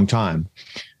for a long time.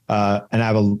 And I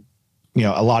have a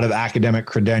lot of academic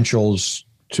credentials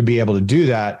to be able to do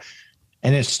that.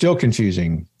 And it's still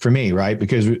confusing for me, right?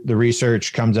 Because the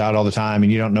research comes out all the time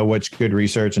and you don't know what's good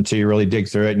research until you really dig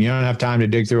through it, and you don't have time to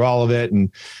dig through all of it.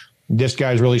 And this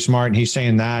guy's really smart and he's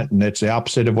saying that, and it's the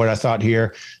opposite of what I thought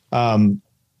here.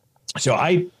 So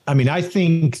I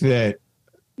think that,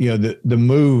 the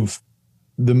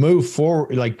move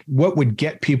forward, like what would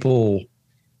get people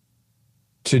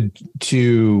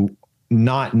to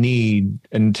not need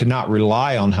and to not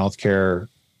rely on healthcare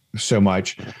so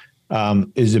much,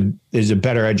 is a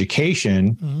better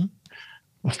education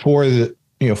for the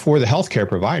healthcare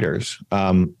providers.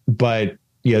 But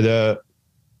the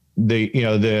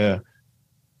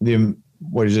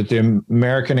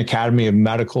American Academy of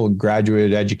Medical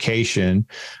Graduate Education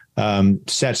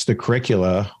sets the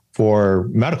curricula for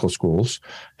medical schools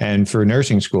and for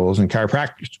nursing schools and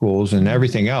chiropractic schools and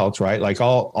everything else, right? Like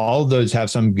all of those have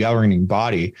some governing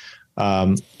body,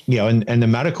 and the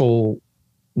medical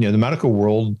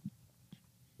world,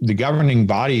 the governing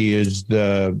body is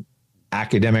the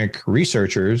academic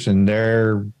researchers, and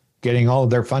they're getting all of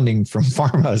their funding from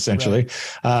pharma, essentially.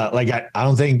 Right. I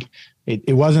don't think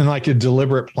it wasn't like a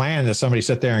deliberate plan that somebody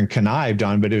sat there and connived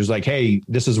on, but it was like, hey,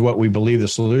 this is what we believe the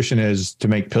solution is, to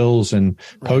make pills and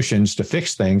potions to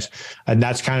fix things. And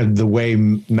that's kind of the way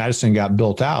medicine got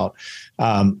built out.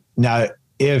 Now,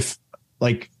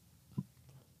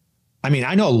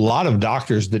 I know a lot of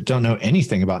doctors that don't know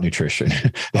anything about nutrition.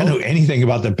 They don't know anything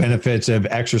about the benefits of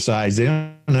exercise. They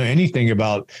don't know anything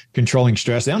about controlling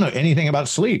stress. They don't know anything about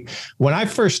sleep. When I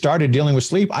first started dealing with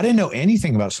sleep, I didn't know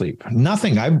anything about sleep.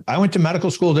 Nothing. I went to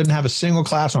medical school, didn't have a single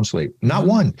class on sleep, not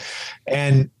one.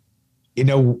 And,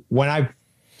 when I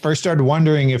first started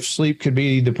wondering if sleep could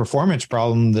be the performance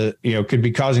problem that, could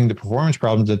be causing the performance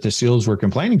problems that the SEALs were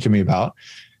complaining to me about,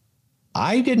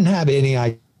 I didn't have any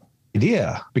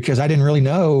idea, because I didn't really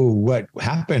know what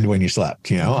happened when you slept.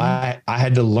 I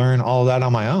had to learn all of that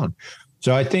on my own.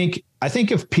 So I think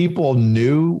if people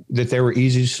knew that there were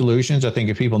easy solutions, I think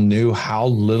if people knew how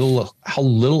little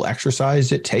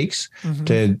exercise it takes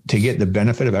to get the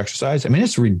benefit of exercise, I mean,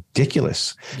 it's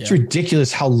ridiculous. Yeah. It's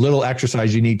ridiculous how little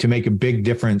exercise you need to make a big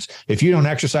difference. If you don't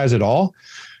exercise at all,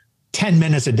 10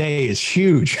 minutes a day is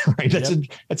huge, right?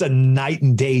 That's a night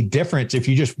and day difference. If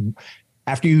you just,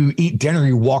 after you eat dinner,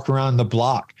 you walk around the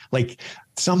block, like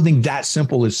something that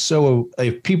simple is so,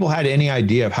 if people had any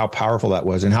idea of how powerful that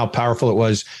was and how powerful it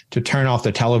was to turn off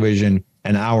the television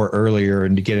an hour earlier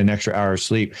and to get an extra hour of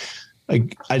sleep,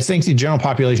 like I think the general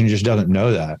population just doesn't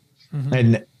know that.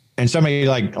 And somebody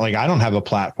like I don't have a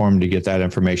platform to get that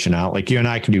information out. Like you and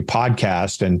I can do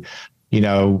podcasts and,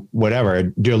 whatever,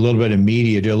 do a little bit of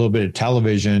media, do a little bit of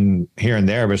television here and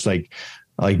there, but it's like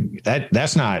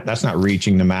that's not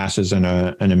reaching the masses in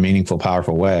a meaningful,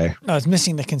 powerful way. No, it's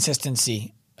missing the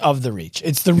consistency of the reach.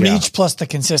 It's the reach plus the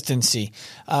consistency,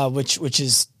 which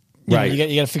is right.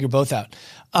 You got to figure both out.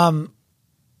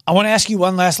 I want to ask you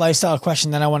one last lifestyle question.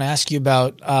 Then I want to ask you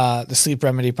about the sleep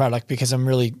remedy product, because I'm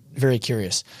really very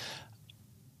curious.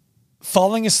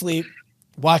 Falling asleep.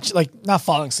 Not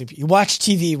falling asleep. You watch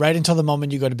TV right until the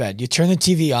moment you go to bed. You turn the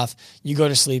TV off, you go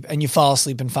to sleep, and you fall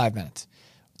asleep in 5 minutes.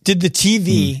 Did the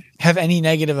TV have any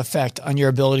negative effect on your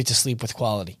ability to sleep with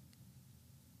quality?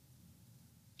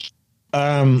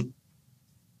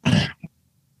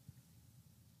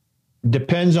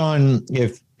 Depends on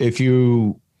if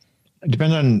you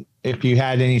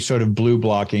had any sort of blue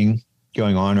blocking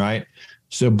going on, right?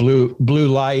 So blue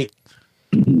light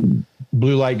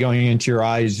going into your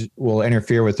eyes will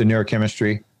interfere with the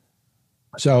neurochemistry.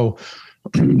 So,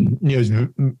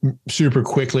 super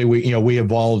quickly we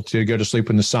evolved to go to sleep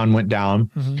when the sun went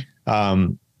down,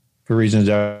 for reasons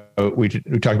that we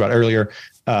talked about earlier.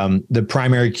 The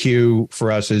primary cue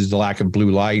for us is the lack of blue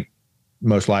light,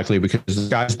 most likely because the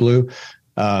sky's blue.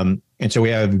 And so we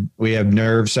have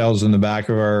nerve cells in the back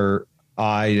of our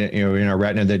eye, in our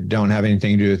retina that don't have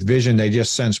anything to do with vision. They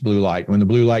just sense blue light. When the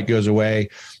blue light goes away,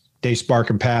 they spark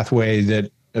a pathway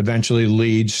that eventually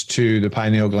leads to the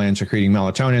pineal gland secreting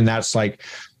melatonin. That's like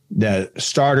the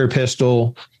starter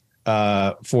pistol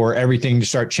for everything to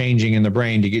start changing in the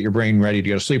brain to get your brain ready to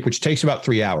go to sleep, which takes about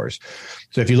 3 hours.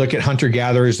 So if you look at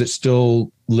hunter-gatherers that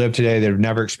still live today that have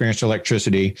never experienced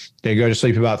electricity, they go to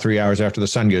sleep about 3 hours after the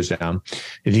sun goes down.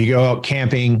 If you go out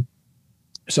camping,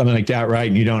 something like that, right,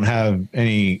 and you don't have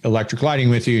any electric lighting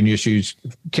with you and you just use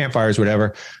campfires,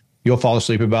 whatever, you'll fall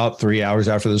asleep about 3 hours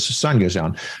after the sun goes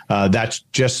down. That's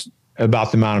just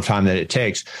about the amount of time that it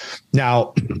takes.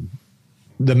 Now,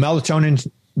 the melatonin,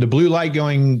 the blue light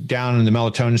going down and the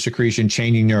melatonin secretion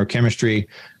changing neurochemistry,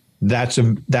 that's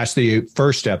the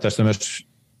first step. That's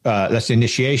the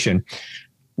initiation.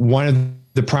 One of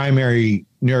the primary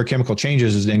neurochemical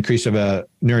changes is the increase of a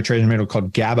neurotransmitter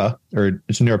called GABA, or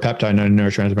it's a neuropeptide, not a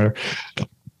neurotransmitter.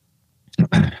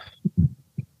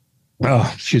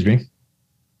 Oh, excuse me.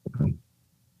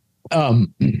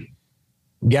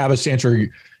 GABA stands for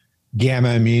gamma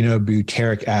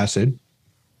aminobutyric acid.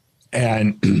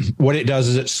 And what it does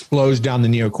is it slows down the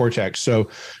neocortex. So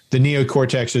the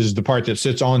neocortex is the part that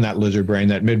sits on that lizard brain,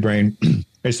 that midbrain.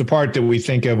 It's the part that we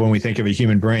think of when we think of a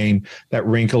human brain, that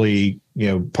wrinkly,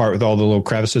 part with all the little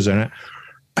crevices in it.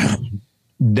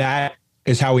 That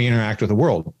is how we interact with the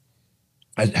world.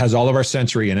 It has all of our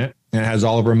sensory in it, and it has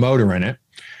all of our motor in it.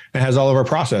 It has all of our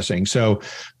processing. So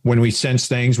when we sense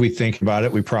things, we think about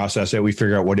it, we process it, we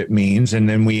figure out what it means, and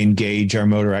then we engage our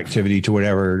motor activity to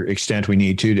whatever extent we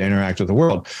need to interact with the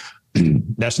world.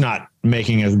 That's not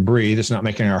making us breathe. It's not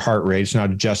making our heart rate. It's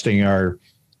not adjusting our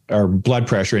blood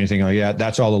pressure or anything like that.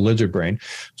 That's all the lizard brain.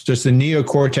 So it's the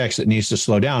neocortex that needs to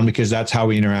slow down, because that's how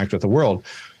we interact with the world.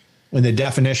 And the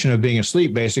definition of being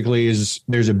asleep basically is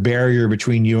there's a barrier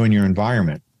between you and your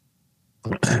environment.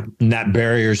 And that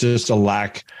barrier is just a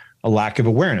lack of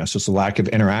awareness. It's a lack of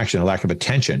interaction, a lack of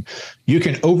attention. You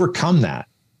can overcome that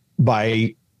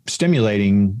by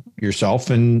stimulating yourself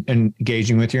and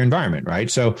engaging with your environment, right?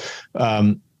 So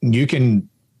you can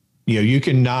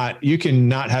not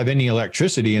have any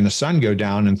electricity and the sun go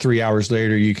down, and 3 hours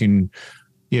later you can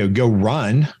go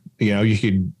run. You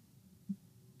could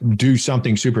do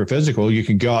something super physical. You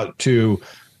can go out to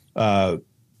a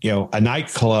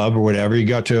nightclub or whatever. You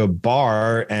go to a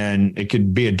bar, and it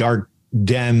could be a dark,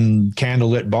 dim,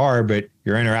 candlelit bar, but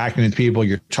you're interacting with people,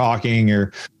 you're talking,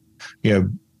 you're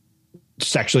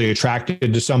sexually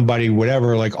attracted to somebody,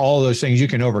 whatever, like all those things, you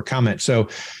can overcome it. So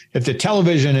if the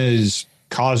television is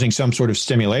causing some sort of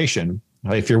stimulation,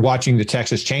 if you're watching the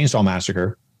Texas Chainsaw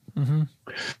Massacre, and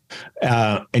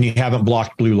you haven't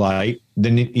blocked blue light,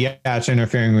 then it's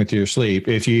interfering with your sleep.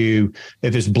 If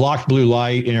it's blocked blue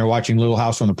light and you're watching Little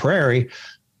House on the Prairie,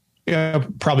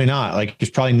 probably not. Like,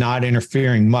 it's probably not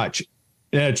interfering much.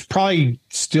 It's probably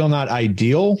still not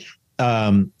ideal.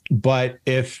 But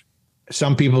if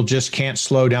some people just can't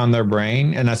slow down their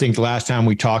brain, and I think the last time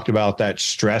we talked about that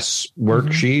stress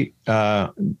worksheet,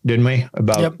 didn't we?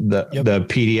 About the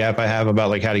PDF I have about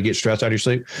like how to get stress out of your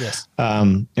sleep. Yes.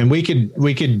 And we could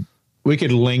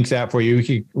link that for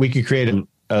you. We could create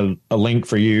a link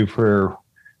for you for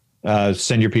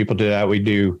send your people to that. We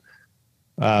do.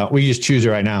 We just choose it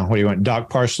right now. What do you want?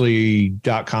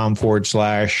 docparsely.com/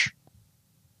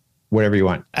 whatever you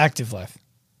want. Active Life.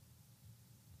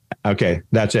 Okay,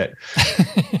 that's it.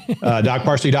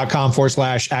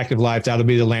 docparsely.com/active life. That'll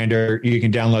be the lander. You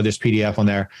can download this PDF on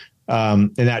there.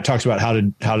 And that talks about how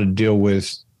to deal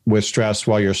with stress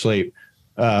while you're asleep.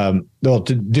 To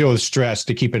deal with stress,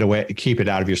 to keep it away, keep it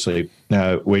out of your sleep,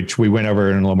 which we went over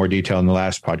in a little more detail in the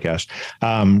last podcast.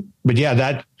 But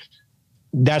yeah,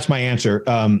 that's my answer.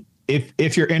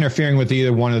 If you're interfering with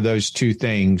either one of those two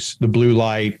things, the blue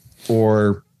light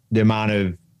or the amount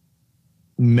of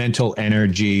mental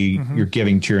energy you're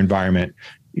giving to your environment,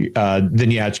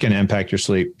 then it's going to impact your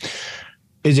sleep.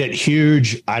 Is it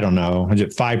huge? I don't know. Is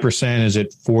it 5%? Is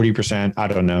it 40%? I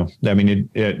don't know. I mean,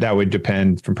 that would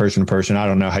depend from person to person. I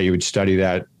don't know how you would study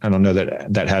that. I don't know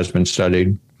that has been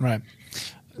studied. Right.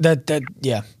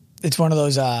 Yeah. It's one of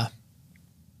those.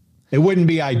 It wouldn't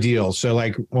be ideal. So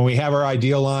like when we have our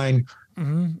ideal line,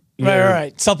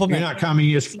 right. Supplement. You're not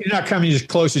coming as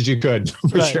close as you could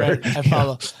for sure.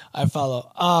 Right. I follow.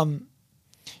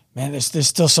 Man, there's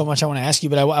still so much I want to ask you,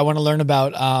 but I want to learn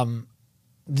about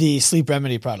the sleep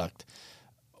remedy product.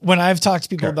 When I've talked to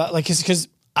people about because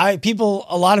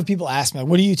a lot of people ask me,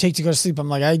 what do you take to go to sleep? I'm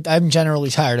like, I'm generally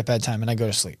tired at bedtime and I go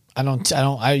to sleep.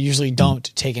 I usually don't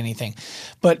take anything,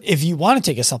 but if you want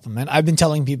to take a supplement, I've been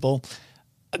telling people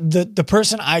the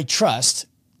person I trust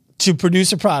to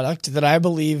produce a product that I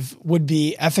believe would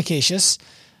be efficacious,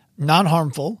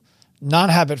 non-harmful,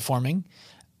 non-habit forming,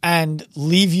 and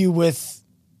leave you with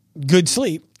good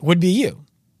sleep would be you,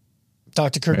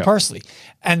 Dr. Kirk Parsely.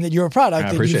 And that your product,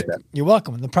 I appreciate that. You're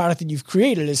welcome. And the product that you've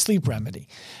created is Sleep Remedy.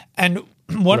 And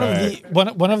one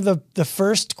of the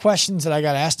first questions that I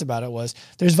got asked about it was,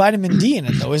 there's vitamin D in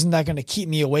it though. Isn't that going to keep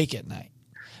me awake at night?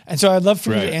 And so I'd love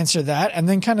for you to answer that. And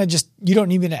then kind of just, you don't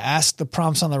need me to ask the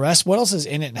prompts on the rest. What else is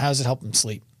in it and how does it help them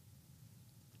sleep?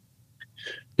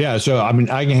 Yeah. So, I mean,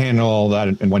 I can handle all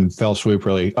that in one fell swoop,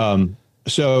 really.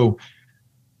 So,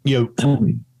 you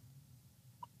know,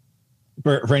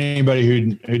 for anybody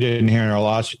who didn't hear in our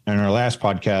last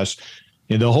podcast,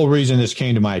 you know, the whole reason this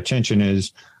came to my attention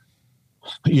is,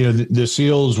 you know, the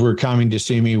SEALs were coming to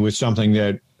see me with something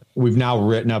that we've now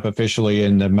written up officially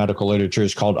in the medical literature.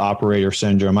 It's called operator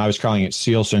syndrome. I was calling it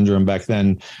SEAL syndrome back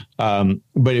then.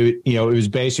 But it was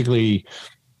basically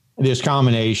this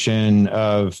combination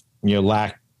of, you know,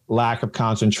 lack of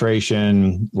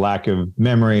concentration, lack of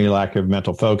memory, lack of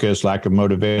mental focus, lack of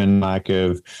motivation, lack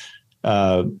of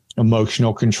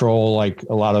emotional control, like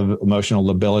a lot of emotional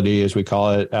lability, as we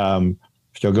call it.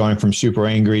 So going from super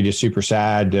angry to super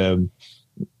sad to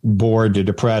bored to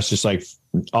depressed, just like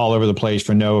all over the place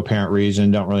for no apparent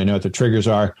reason. Don't really know what the triggers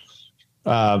are.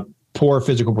 Poor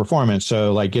physical performance.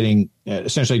 So like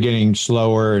essentially getting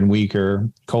slower and weaker,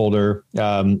 colder,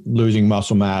 losing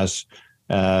muscle mass,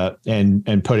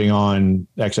 and putting on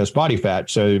excess body fat.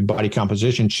 So body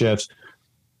composition shifts,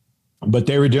 but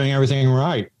they were doing everything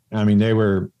right. I mean, they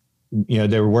were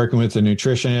working with the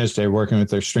nutritionist, they were working with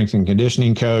their strength and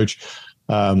conditioning coach.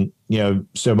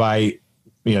 So by,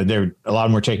 a lot of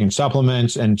them were taking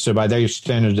supplements. And so by their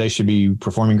standards, they should be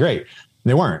performing great.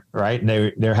 They weren't, right?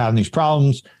 They're having these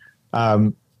problems.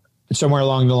 Somewhere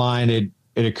along the line, it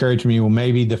occurred to me, well,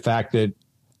 maybe the fact that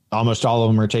almost all of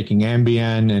them are taking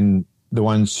Ambien, and the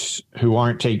ones who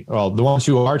are taking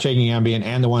Ambien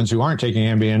and the ones who aren't taking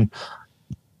Ambien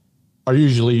are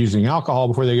usually using alcohol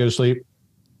before they go to sleep.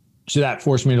 So that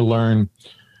forced me to learn,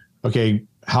 okay,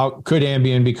 how could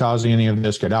Ambien be causing any of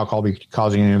this? Could alcohol be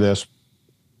causing any of this?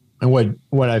 And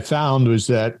what I found was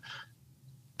that,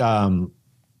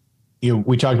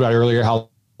 we talked about earlier how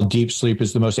deep sleep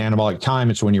is the most anabolic time.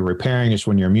 It's when you're repairing. It's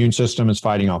when your immune system is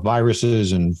fighting off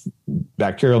viruses and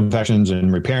bacterial infections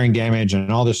and repairing damage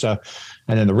and all this stuff.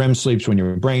 And then the REM sleep's when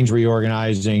your brain's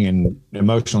reorganizing and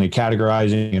emotionally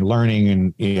categorizing and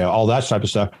learning and all that type of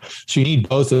stuff. So you need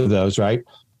both of those, right?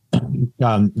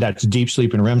 That's deep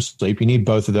sleep and REM sleep. You need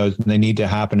both of those, and they need to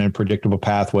happen in a predictable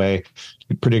pathway,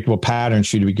 predictable patterns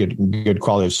for you to be good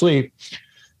quality of sleep.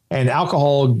 And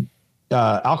alcohol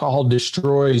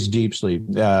destroys deep sleep.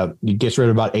 It gets rid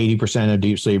of about 80% of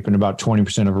deep sleep and about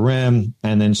 20% of REM.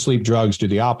 And then sleep drugs do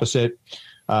the opposite.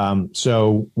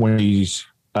 So when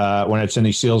I send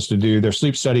these SEALs to do their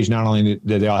sleep studies, not only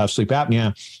did they all have sleep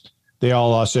apnea, they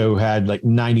all also had like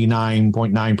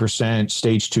 99.9%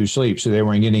 stage 2 sleep. So they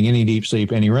weren't getting any deep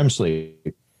sleep, any REM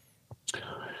sleep.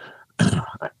 And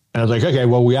I was like, okay,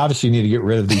 well, we obviously need to get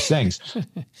rid of these things.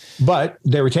 But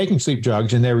they were taking sleep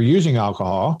drugs and they were using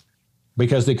alcohol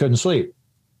because they couldn't sleep.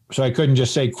 So I couldn't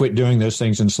just say, quit doing those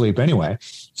things and sleep anyway.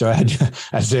 So I had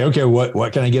to say, okay,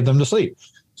 what can I get them to sleep?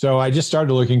 So I just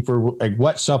started looking for like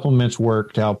what supplements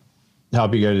work to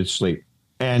help you go to sleep.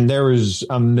 And there was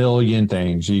a million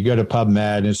things. You go to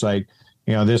PubMed and it's like,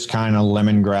 this kind of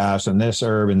lemongrass and this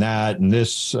herb and that and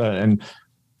this, and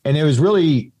it was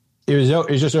really, it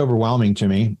was just overwhelming to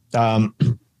me. And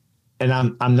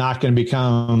I'm not going to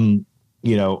become,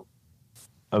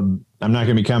 I'm not going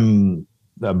to become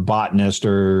a botanist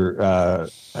or a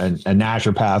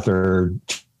naturopath or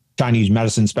Chinese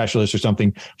medicine specialist or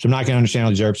something. So I'm not going to understand all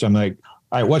these herbs. So I'm like,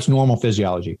 all right, what's normal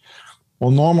physiology?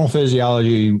 Well, normal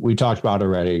physiology, we talked about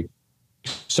already.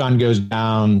 Sun goes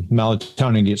down,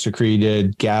 melatonin gets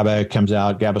secreted, GABA comes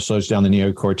out, GABA slows down the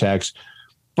neocortex,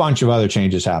 bunch of other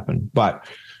changes happen. But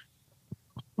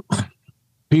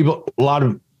a lot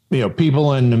of,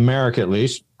 people in America, at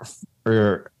least,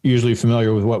 are usually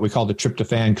familiar with what we call the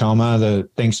tryptophan coma, the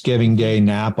Thanksgiving Day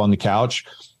nap on the couch.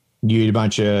 You eat a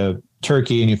bunch of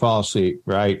turkey and you fall asleep,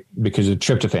 right? Because of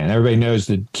tryptophan. Everybody knows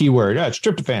the key word. Oh, it's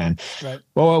tryptophan. Right.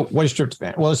 Well, what is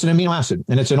tryptophan? Well, it's an amino acid,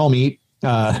 and it's in all meat.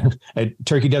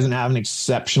 Turkey doesn't have an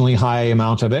exceptionally high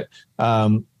amount of it.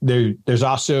 There's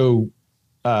also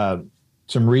some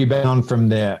rebound from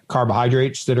the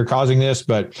carbohydrates that are causing this,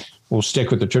 but we'll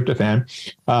stick with the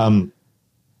tryptophan.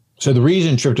 So the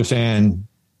reason tryptophan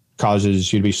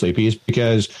causes you to be sleepy is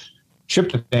because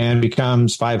tryptophan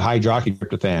becomes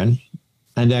 5-hydroxytryptophan.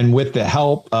 And then with the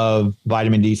help of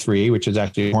vitamin D3, which is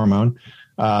actually a hormone,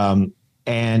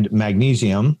 and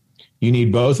magnesium, you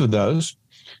need both of those.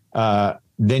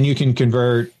 Then you can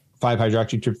convert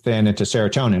 5-hydroxytryptophan into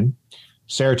serotonin.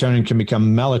 Serotonin can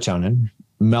become melatonin.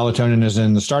 Melatonin is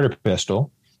in the starter pistol.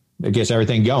 It gets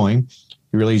everything going.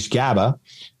 You release GABA.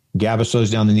 GABA slows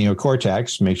down the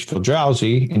neocortex, makes you feel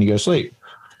drowsy, and you go to sleep.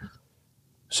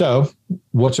 So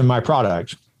what's in my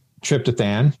product?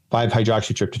 Tryptophan,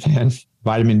 5-hydroxytryptophan,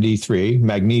 vitamin D3,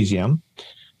 magnesium,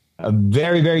 a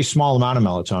very, very small amount of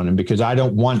melatonin, because I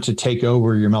don't want to take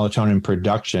over your melatonin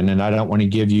production, and I don't want to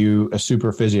give you a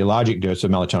super physiologic dose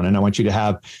of melatonin. I want you to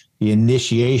have the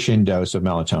initiation dose of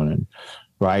melatonin,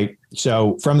 right?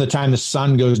 So from the time the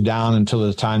sun goes down until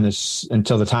the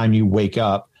time you wake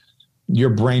up, your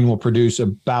brain will produce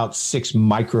about 6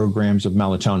 micrograms of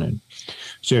melatonin.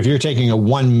 So if you're taking a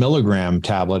 1 milligram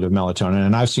tablet of melatonin,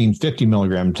 and I've seen 50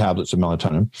 milligram tablets of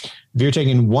melatonin, if you're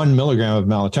taking 1 milligram of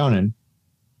melatonin,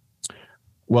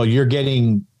 well, you're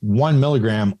getting 1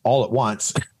 milligram all at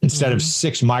once instead of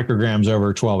 6 micrograms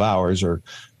over 12 hours or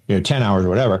 10 hours or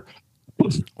whatever.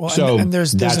 Well, so and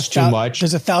there's too much.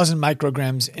 There's 1,000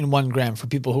 micrograms in 1 gram for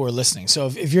people who are listening. So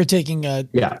if you're taking a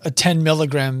 10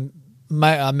 milligram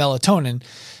melatonin,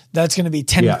 that's going to be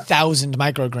 10,000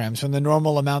 micrograms, when the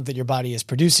normal amount that your body is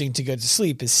producing to go to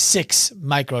sleep is 6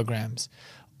 micrograms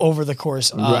over the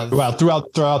course of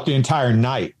throughout the entire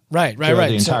night. Right.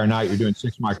 The entire night you're doing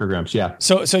 6 micrograms. Yeah.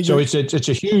 So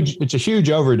it's a huge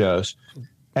overdose,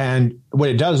 and what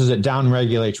it does is it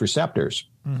downregulates receptors.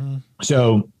 Mm-hmm.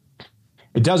 So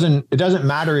it doesn't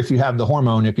matter if you have the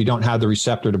hormone if you don't have the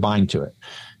receptor to bind to it.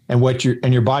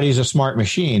 And your body is a smart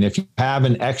machine. If you have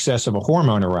an excess of a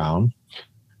hormone around,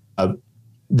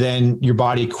 then your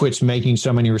body quits making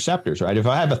so many receptors, right? If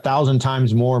I have 1,000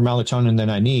 times more melatonin than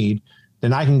I need,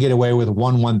 then I can get away with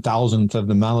 1/1000th of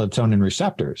the melatonin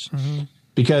receptors. Mm-hmm.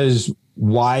 Because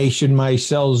why should my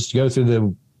cells go through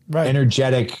the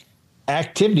energetic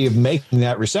activity of making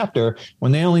that receptor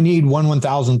when they only need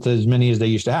 1/1000th as many as they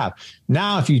used to have?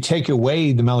 Now, if you take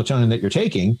away the melatonin that you're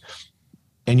taking,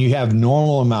 and you have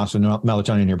normal amounts of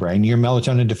melatonin in your brain, you're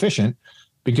melatonin deficient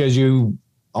because you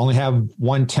only have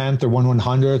 1/10 or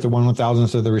 1/100th or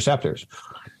 1/1000th of the receptors.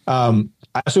 I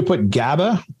also put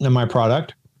GABA in my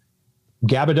product.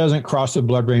 GABA doesn't cross the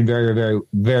blood-brain very, very,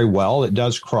 very well. It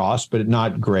does cross, but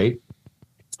not great.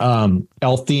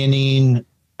 L-theanine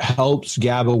helps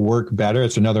GABA work better.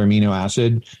 It's another amino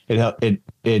acid.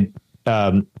 It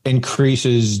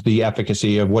increases the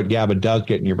efficacy of what GABA does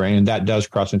get in your brain, and that does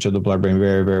cross into the blood-brain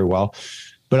very, very well.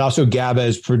 But also GABA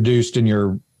is produced in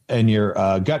your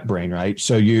gut brain, right?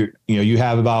 So you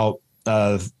have about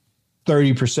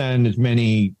 30% as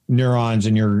many neurons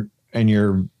in your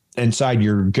inside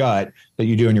your gut that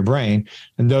you do in your brain,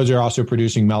 and those are also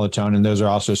producing melatonin. Those are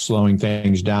also slowing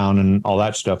things down and all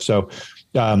that stuff. So,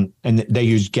 and they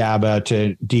use GABA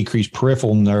to decrease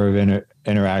peripheral nerve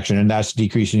interaction, and that's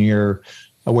decreasing your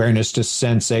awareness to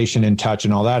sensation and touch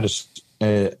and all that,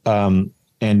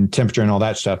 and temperature and all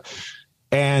that stuff.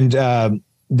 And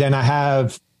then I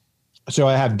have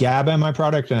GABA in my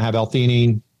product, and I have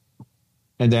L-theanine,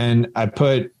 and then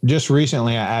just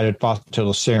recently I added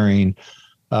phosphatidylserine,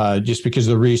 just because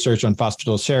the research on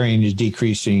phosphatidylserine is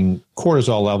decreasing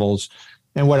cortisol levels.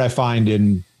 And what I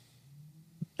find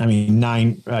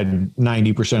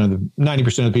 90% of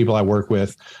the people I work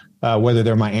with, whether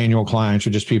they're my annual clients or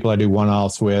just people I do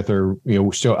one-offs with, or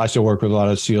I still work with a lot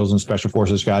of SEALs and Special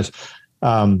Forces guys.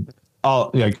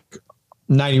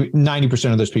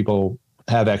 90% of those people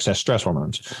have excess stress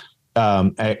hormones,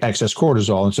 excess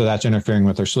cortisol, and so that's interfering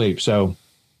with their sleep. So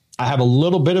I have a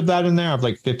little bit of that in there. I have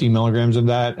like 50 milligrams of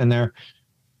that in there.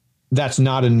 That's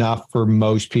not enough for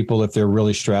most people if they're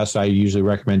really stressed. I usually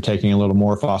recommend taking a little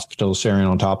more phosphatidylserine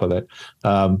on top of it.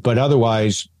 But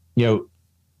otherwise,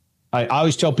 I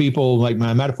always tell people, like,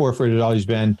 my metaphor for it has always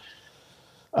been,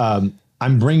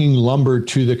 I'm bringing lumber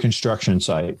to the construction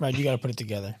site. Right. You got to put it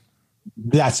together.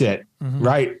 That's it.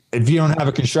 Right. If you don't have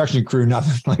a construction crew,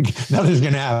 nothing's going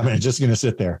to happen. It's just going to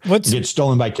sit there. Get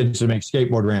stolen by kids to make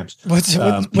skateboard ramps. What's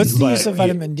the use of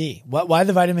vitamin D? Why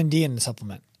the vitamin D in the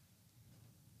supplement?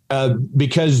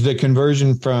 Because the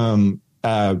conversion from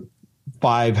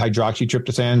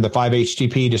 5-hydroxytryptophan, the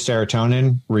 5-HTP to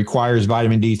serotonin requires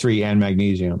vitamin D3 and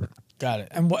magnesium. Got it.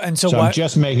 And so I'm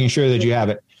just making sure that you have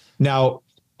it. Now,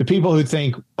 the people who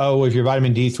think, oh, if your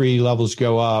vitamin D3 levels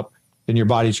go up, then your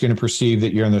body's going to perceive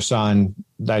that you're in the sun,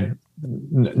 that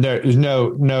there's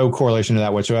no correlation to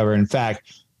that whatsoever. In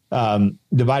fact, the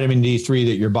vitamin D3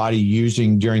 that your body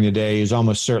using during the day is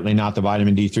almost certainly not the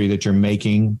vitamin D3 that you're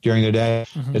making during the day.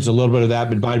 It's a little bit of that,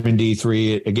 but vitamin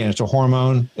D3, again, it's a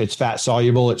hormone. It's fat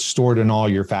soluble. It's stored in all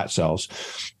your fat cells.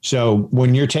 So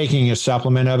when you're taking a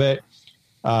supplement of it,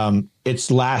 it's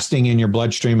lasting in your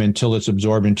bloodstream until it's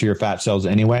absorbed into your fat cells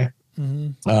anyway.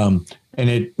 There's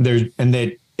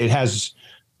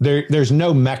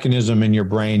no mechanism in your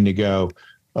brain to go,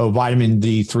 oh, vitamin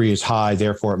D3 is high,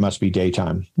 therefore it must be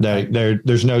daytime.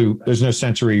 There's no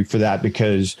sensory for that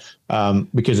because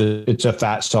it's a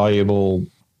fat soluble,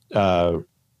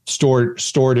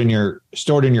 stored in your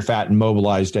fat and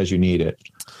mobilized as you need it.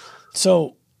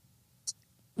 So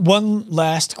one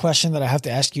last question that I have to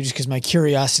ask you, just because my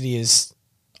curiosity is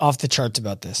off the charts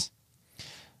about this.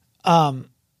 All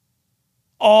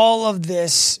of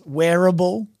this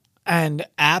wearable and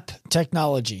app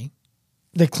technology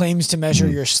that claims to measure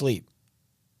your sleep.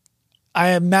 I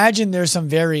imagine there's some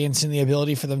variance in the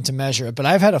ability for them to measure it, but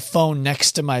I've had a phone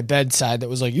next to my bedside that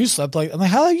was like, you slept like, I'm like,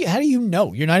 how do you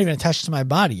know? You're not even attached to my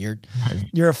body.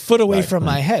 You're a foot away from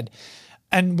my head.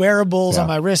 And wearables on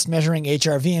my wrist measuring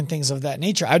HRV and things of that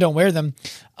nature. I don't wear them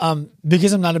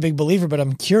because I'm not a big believer, but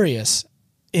I'm curious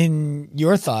in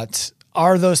your thoughts.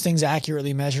 Are those things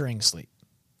accurately measuring sleep?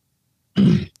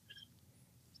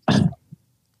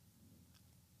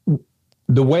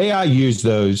 The way I use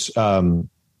those, so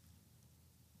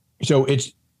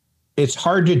it's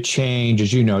hard to change,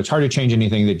 as you know, it's hard to change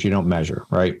anything that you don't measure,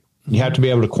 right? You have to be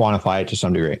able to quantify it to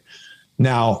some degree.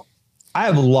 Now, I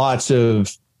have lots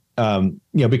of,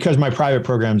 because my private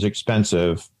program is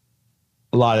expensive,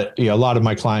 a lot of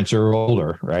my clients are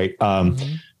older, right?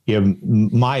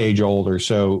 My age or older.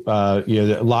 So, a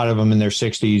lot of them in their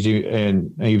 60s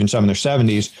and even some in their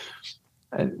 70s.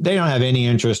 They don't have any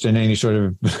interest in any sort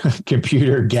of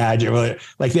computer gadget.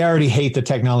 Like they already hate the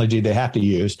technology they have to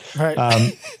use. Right.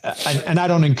 And I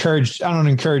don't encourage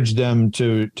them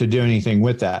to do anything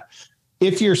with that.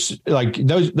 If you're like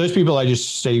those people, I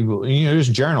just say,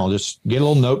 just journal, just get a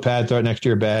little notepad, throw it next to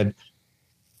your bed,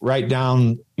 write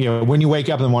down, when you wake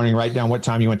up in the morning, write down what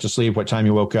time you went to sleep, what time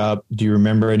you woke up. Do you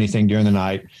remember anything during the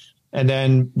night? And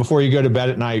then before you go to bed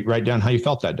at night, write down how you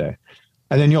felt that day.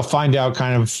 And then you'll find out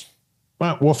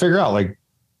we'll figure out like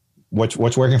what's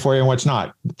working for you and what's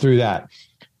not through that.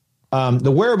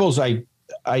 The wearables, I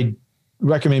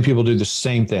recommend people do the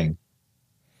same thing.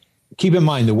 Keep in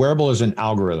mind, the wearable is an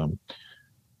algorithm.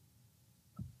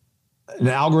 An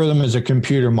algorithm is a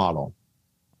computer model.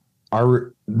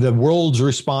 The world's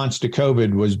response to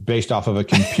COVID was based off of a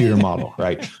computer model,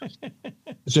 right?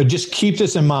 So just keep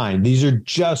this in mind. These are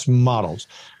just models.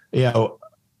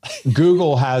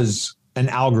 Google has an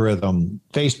algorithm.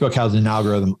 Facebook has an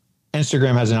algorithm.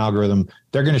 Instagram has an algorithm.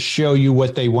 They're going to show you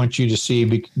what they want you to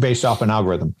see based off an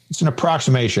algorithm. It's an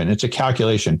approximation. It's a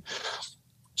calculation.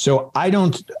 So I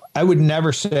would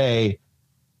never say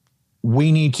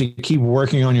we need to keep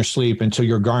working on your sleep until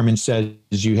your Garmin says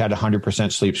you had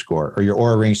 100% sleep score or your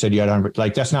Oura Ring said you had 100%.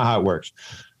 Like that's not how it works.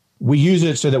 We use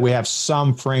it so that we have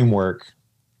some framework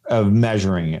of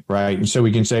measuring it, right? And so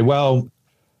we can say, well,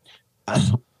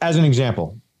 as an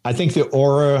example, I think the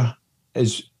Oura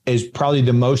is probably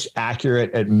the most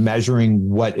accurate at measuring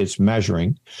what it's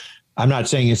measuring. I'm not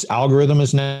saying its algorithm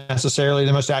is necessarily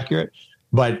the most accurate,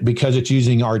 but because it's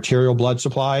using arterial blood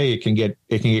supply, it can get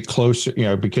closer,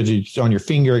 because it's on your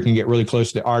finger, it can get really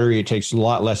close to the artery. It takes a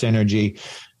lot less energy.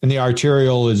 And the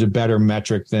arterial is a better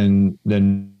metric than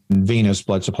venous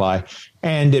blood supply.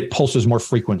 And it pulses more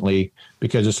frequently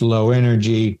because it's low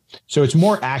energy. So it's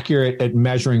more accurate at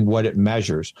measuring what it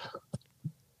measures.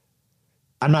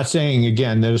 I'm not saying,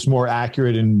 again, that it's more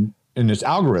accurate in its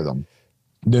algorithm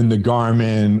than the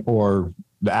Garmin or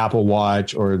the Apple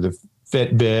Watch or the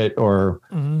Fitbit or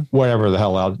whatever the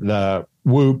hell out, the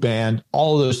Whoop band,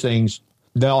 all of those things,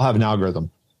 they all have an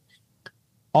algorithm.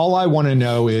 All I want to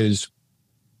know is,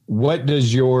 what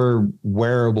does your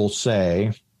wearable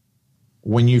say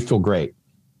when you feel great?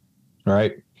 All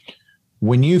right.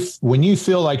 When you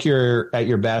feel like you're at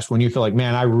your best, when you feel like,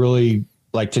 man, I really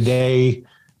like today,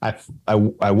 I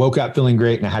woke up feeling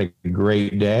great and I had a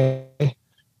great day.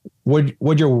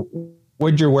 would your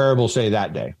wearable say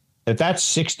that day? If that's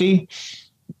 60,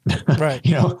 right,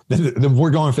 then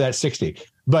we're going for that 60.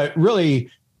 But really,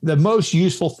 the most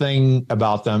useful thing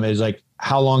about them is like,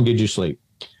 how long did you sleep?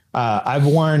 I've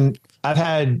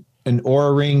had an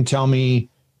Oura Ring tell me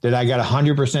that I got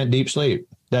 100% deep sleep.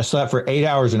 That slept for 8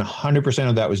 hours and 100%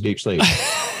 of that was deep sleep.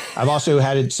 I've also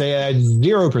had it say I had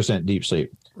 0% deep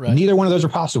sleep. Right. Neither one of those are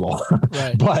possible.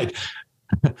 Right. But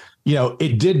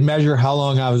it did measure how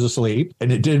long I was asleep,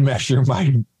 and it did measure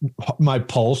my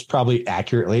pulse probably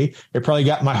accurately. It probably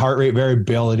got my heart rate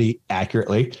variability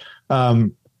accurately.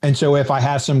 And so if I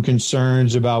have some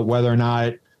concerns about whether or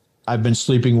not I've been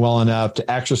sleeping well enough to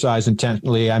exercise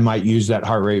intensely, I might use that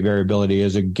heart rate variability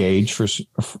as a gauge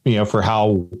for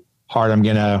how hard I'm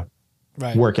going to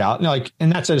work out.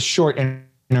 And that's a short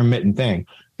intermittent thing.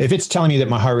 If it's telling me that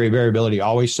my heart rate variability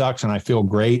always sucks and I feel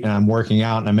great and I'm working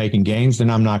out and I'm making gains,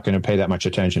 then I'm not going to pay that much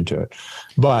attention to it.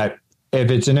 But if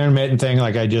it's an intermittent thing,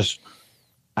 like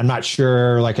I'm not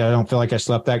sure, like I don't feel like I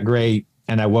slept that great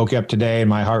and I woke up today and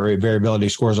my heart rate variability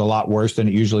score is a lot worse than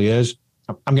it usually is,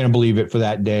 I'm going to believe it for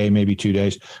that day, maybe 2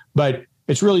 days. But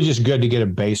it's really just good to get a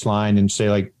baseline and say,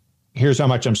 like, here's how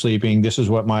much I'm sleeping. This is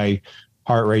what my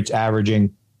heart rate's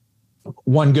averaging.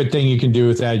 One good thing you can do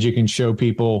with that is you can show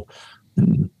people,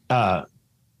 hey,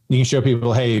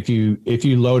 if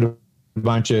you load a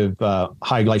bunch of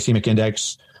high glycemic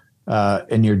index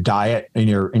in your diet, in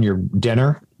your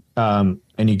dinner, and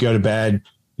you go to bed,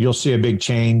 you'll see a big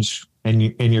change in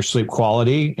your sleep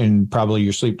quality and probably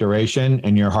your sleep duration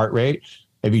and your heart rate.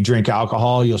 If you drink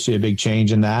alcohol, you'll see a big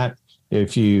change in that.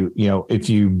 If you're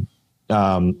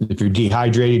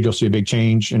dehydrated, you'll see a big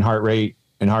change in heart rate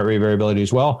and heart rate variability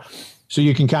as well. So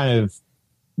you can kind of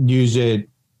use it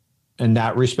in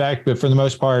that respect, but for the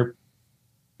most part,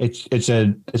 it's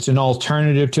an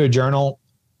alternative to a journal.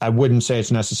 I wouldn't say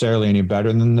it's necessarily any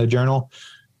better than the journal.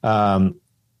 The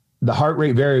heart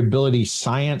rate variability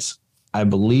science, I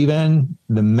believe in.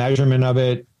 The measurement of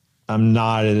it, I'm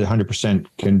not 100%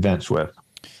 convinced with.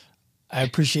 I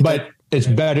appreciate that. But it's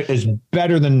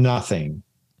better than nothing.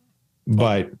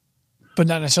 But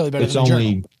not necessarily better than the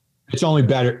journal. It's only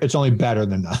better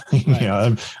than nothing.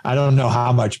 Right. I don't know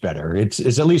how much better. It's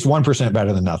at least 1%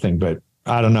 better than nothing, but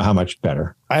I don't know how much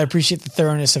better. I appreciate the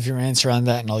thoroughness of your answer on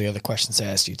that and all the other questions I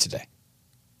asked you today.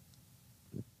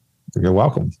 You're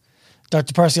welcome.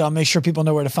 Dr. Parsely, I'll make sure people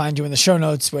know where to find you in the show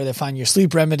notes, where they find your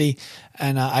sleep remedy.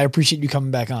 And I appreciate you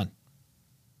coming back on.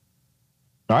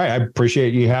 All right. I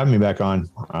appreciate you having me back on.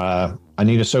 I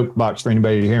need a soapbox for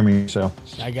anybody to hear me. So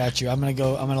I got you. I'm going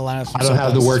to line up. I don't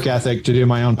have the work ethic to do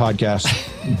my own podcast.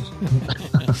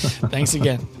 Thanks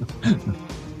again.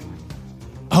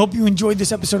 I hope you enjoyed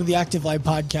this episode of the Active Life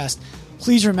podcast.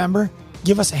 Please remember,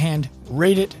 give us a hand,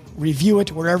 rate it, review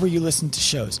it wherever you listen to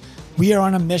shows. We are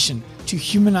on a mission to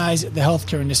humanize the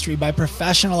healthcare industry by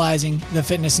professionalizing the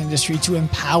fitness industry to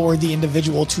empower the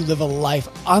individual to live a life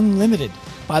unlimited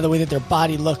by the way that their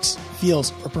body looks,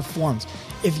 feels, or performs.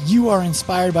 If you are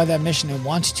inspired by that mission and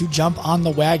want to jump on the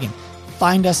wagon,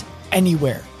 find us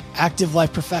anywhere. Active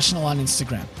Life Professional on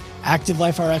Instagram, Active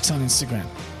Life RX on Instagram.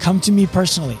 Come to me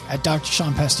personally at Dr.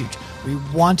 Sean Pastuch. We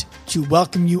want to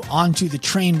welcome you onto the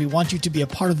train. We want you to be a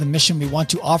part of the mission. We want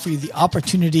to offer you the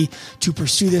opportunity to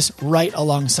pursue this right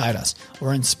alongside us.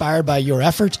 We're inspired by your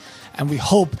effort, and we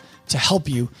hope to help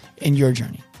you in your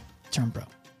journey. Turn pro.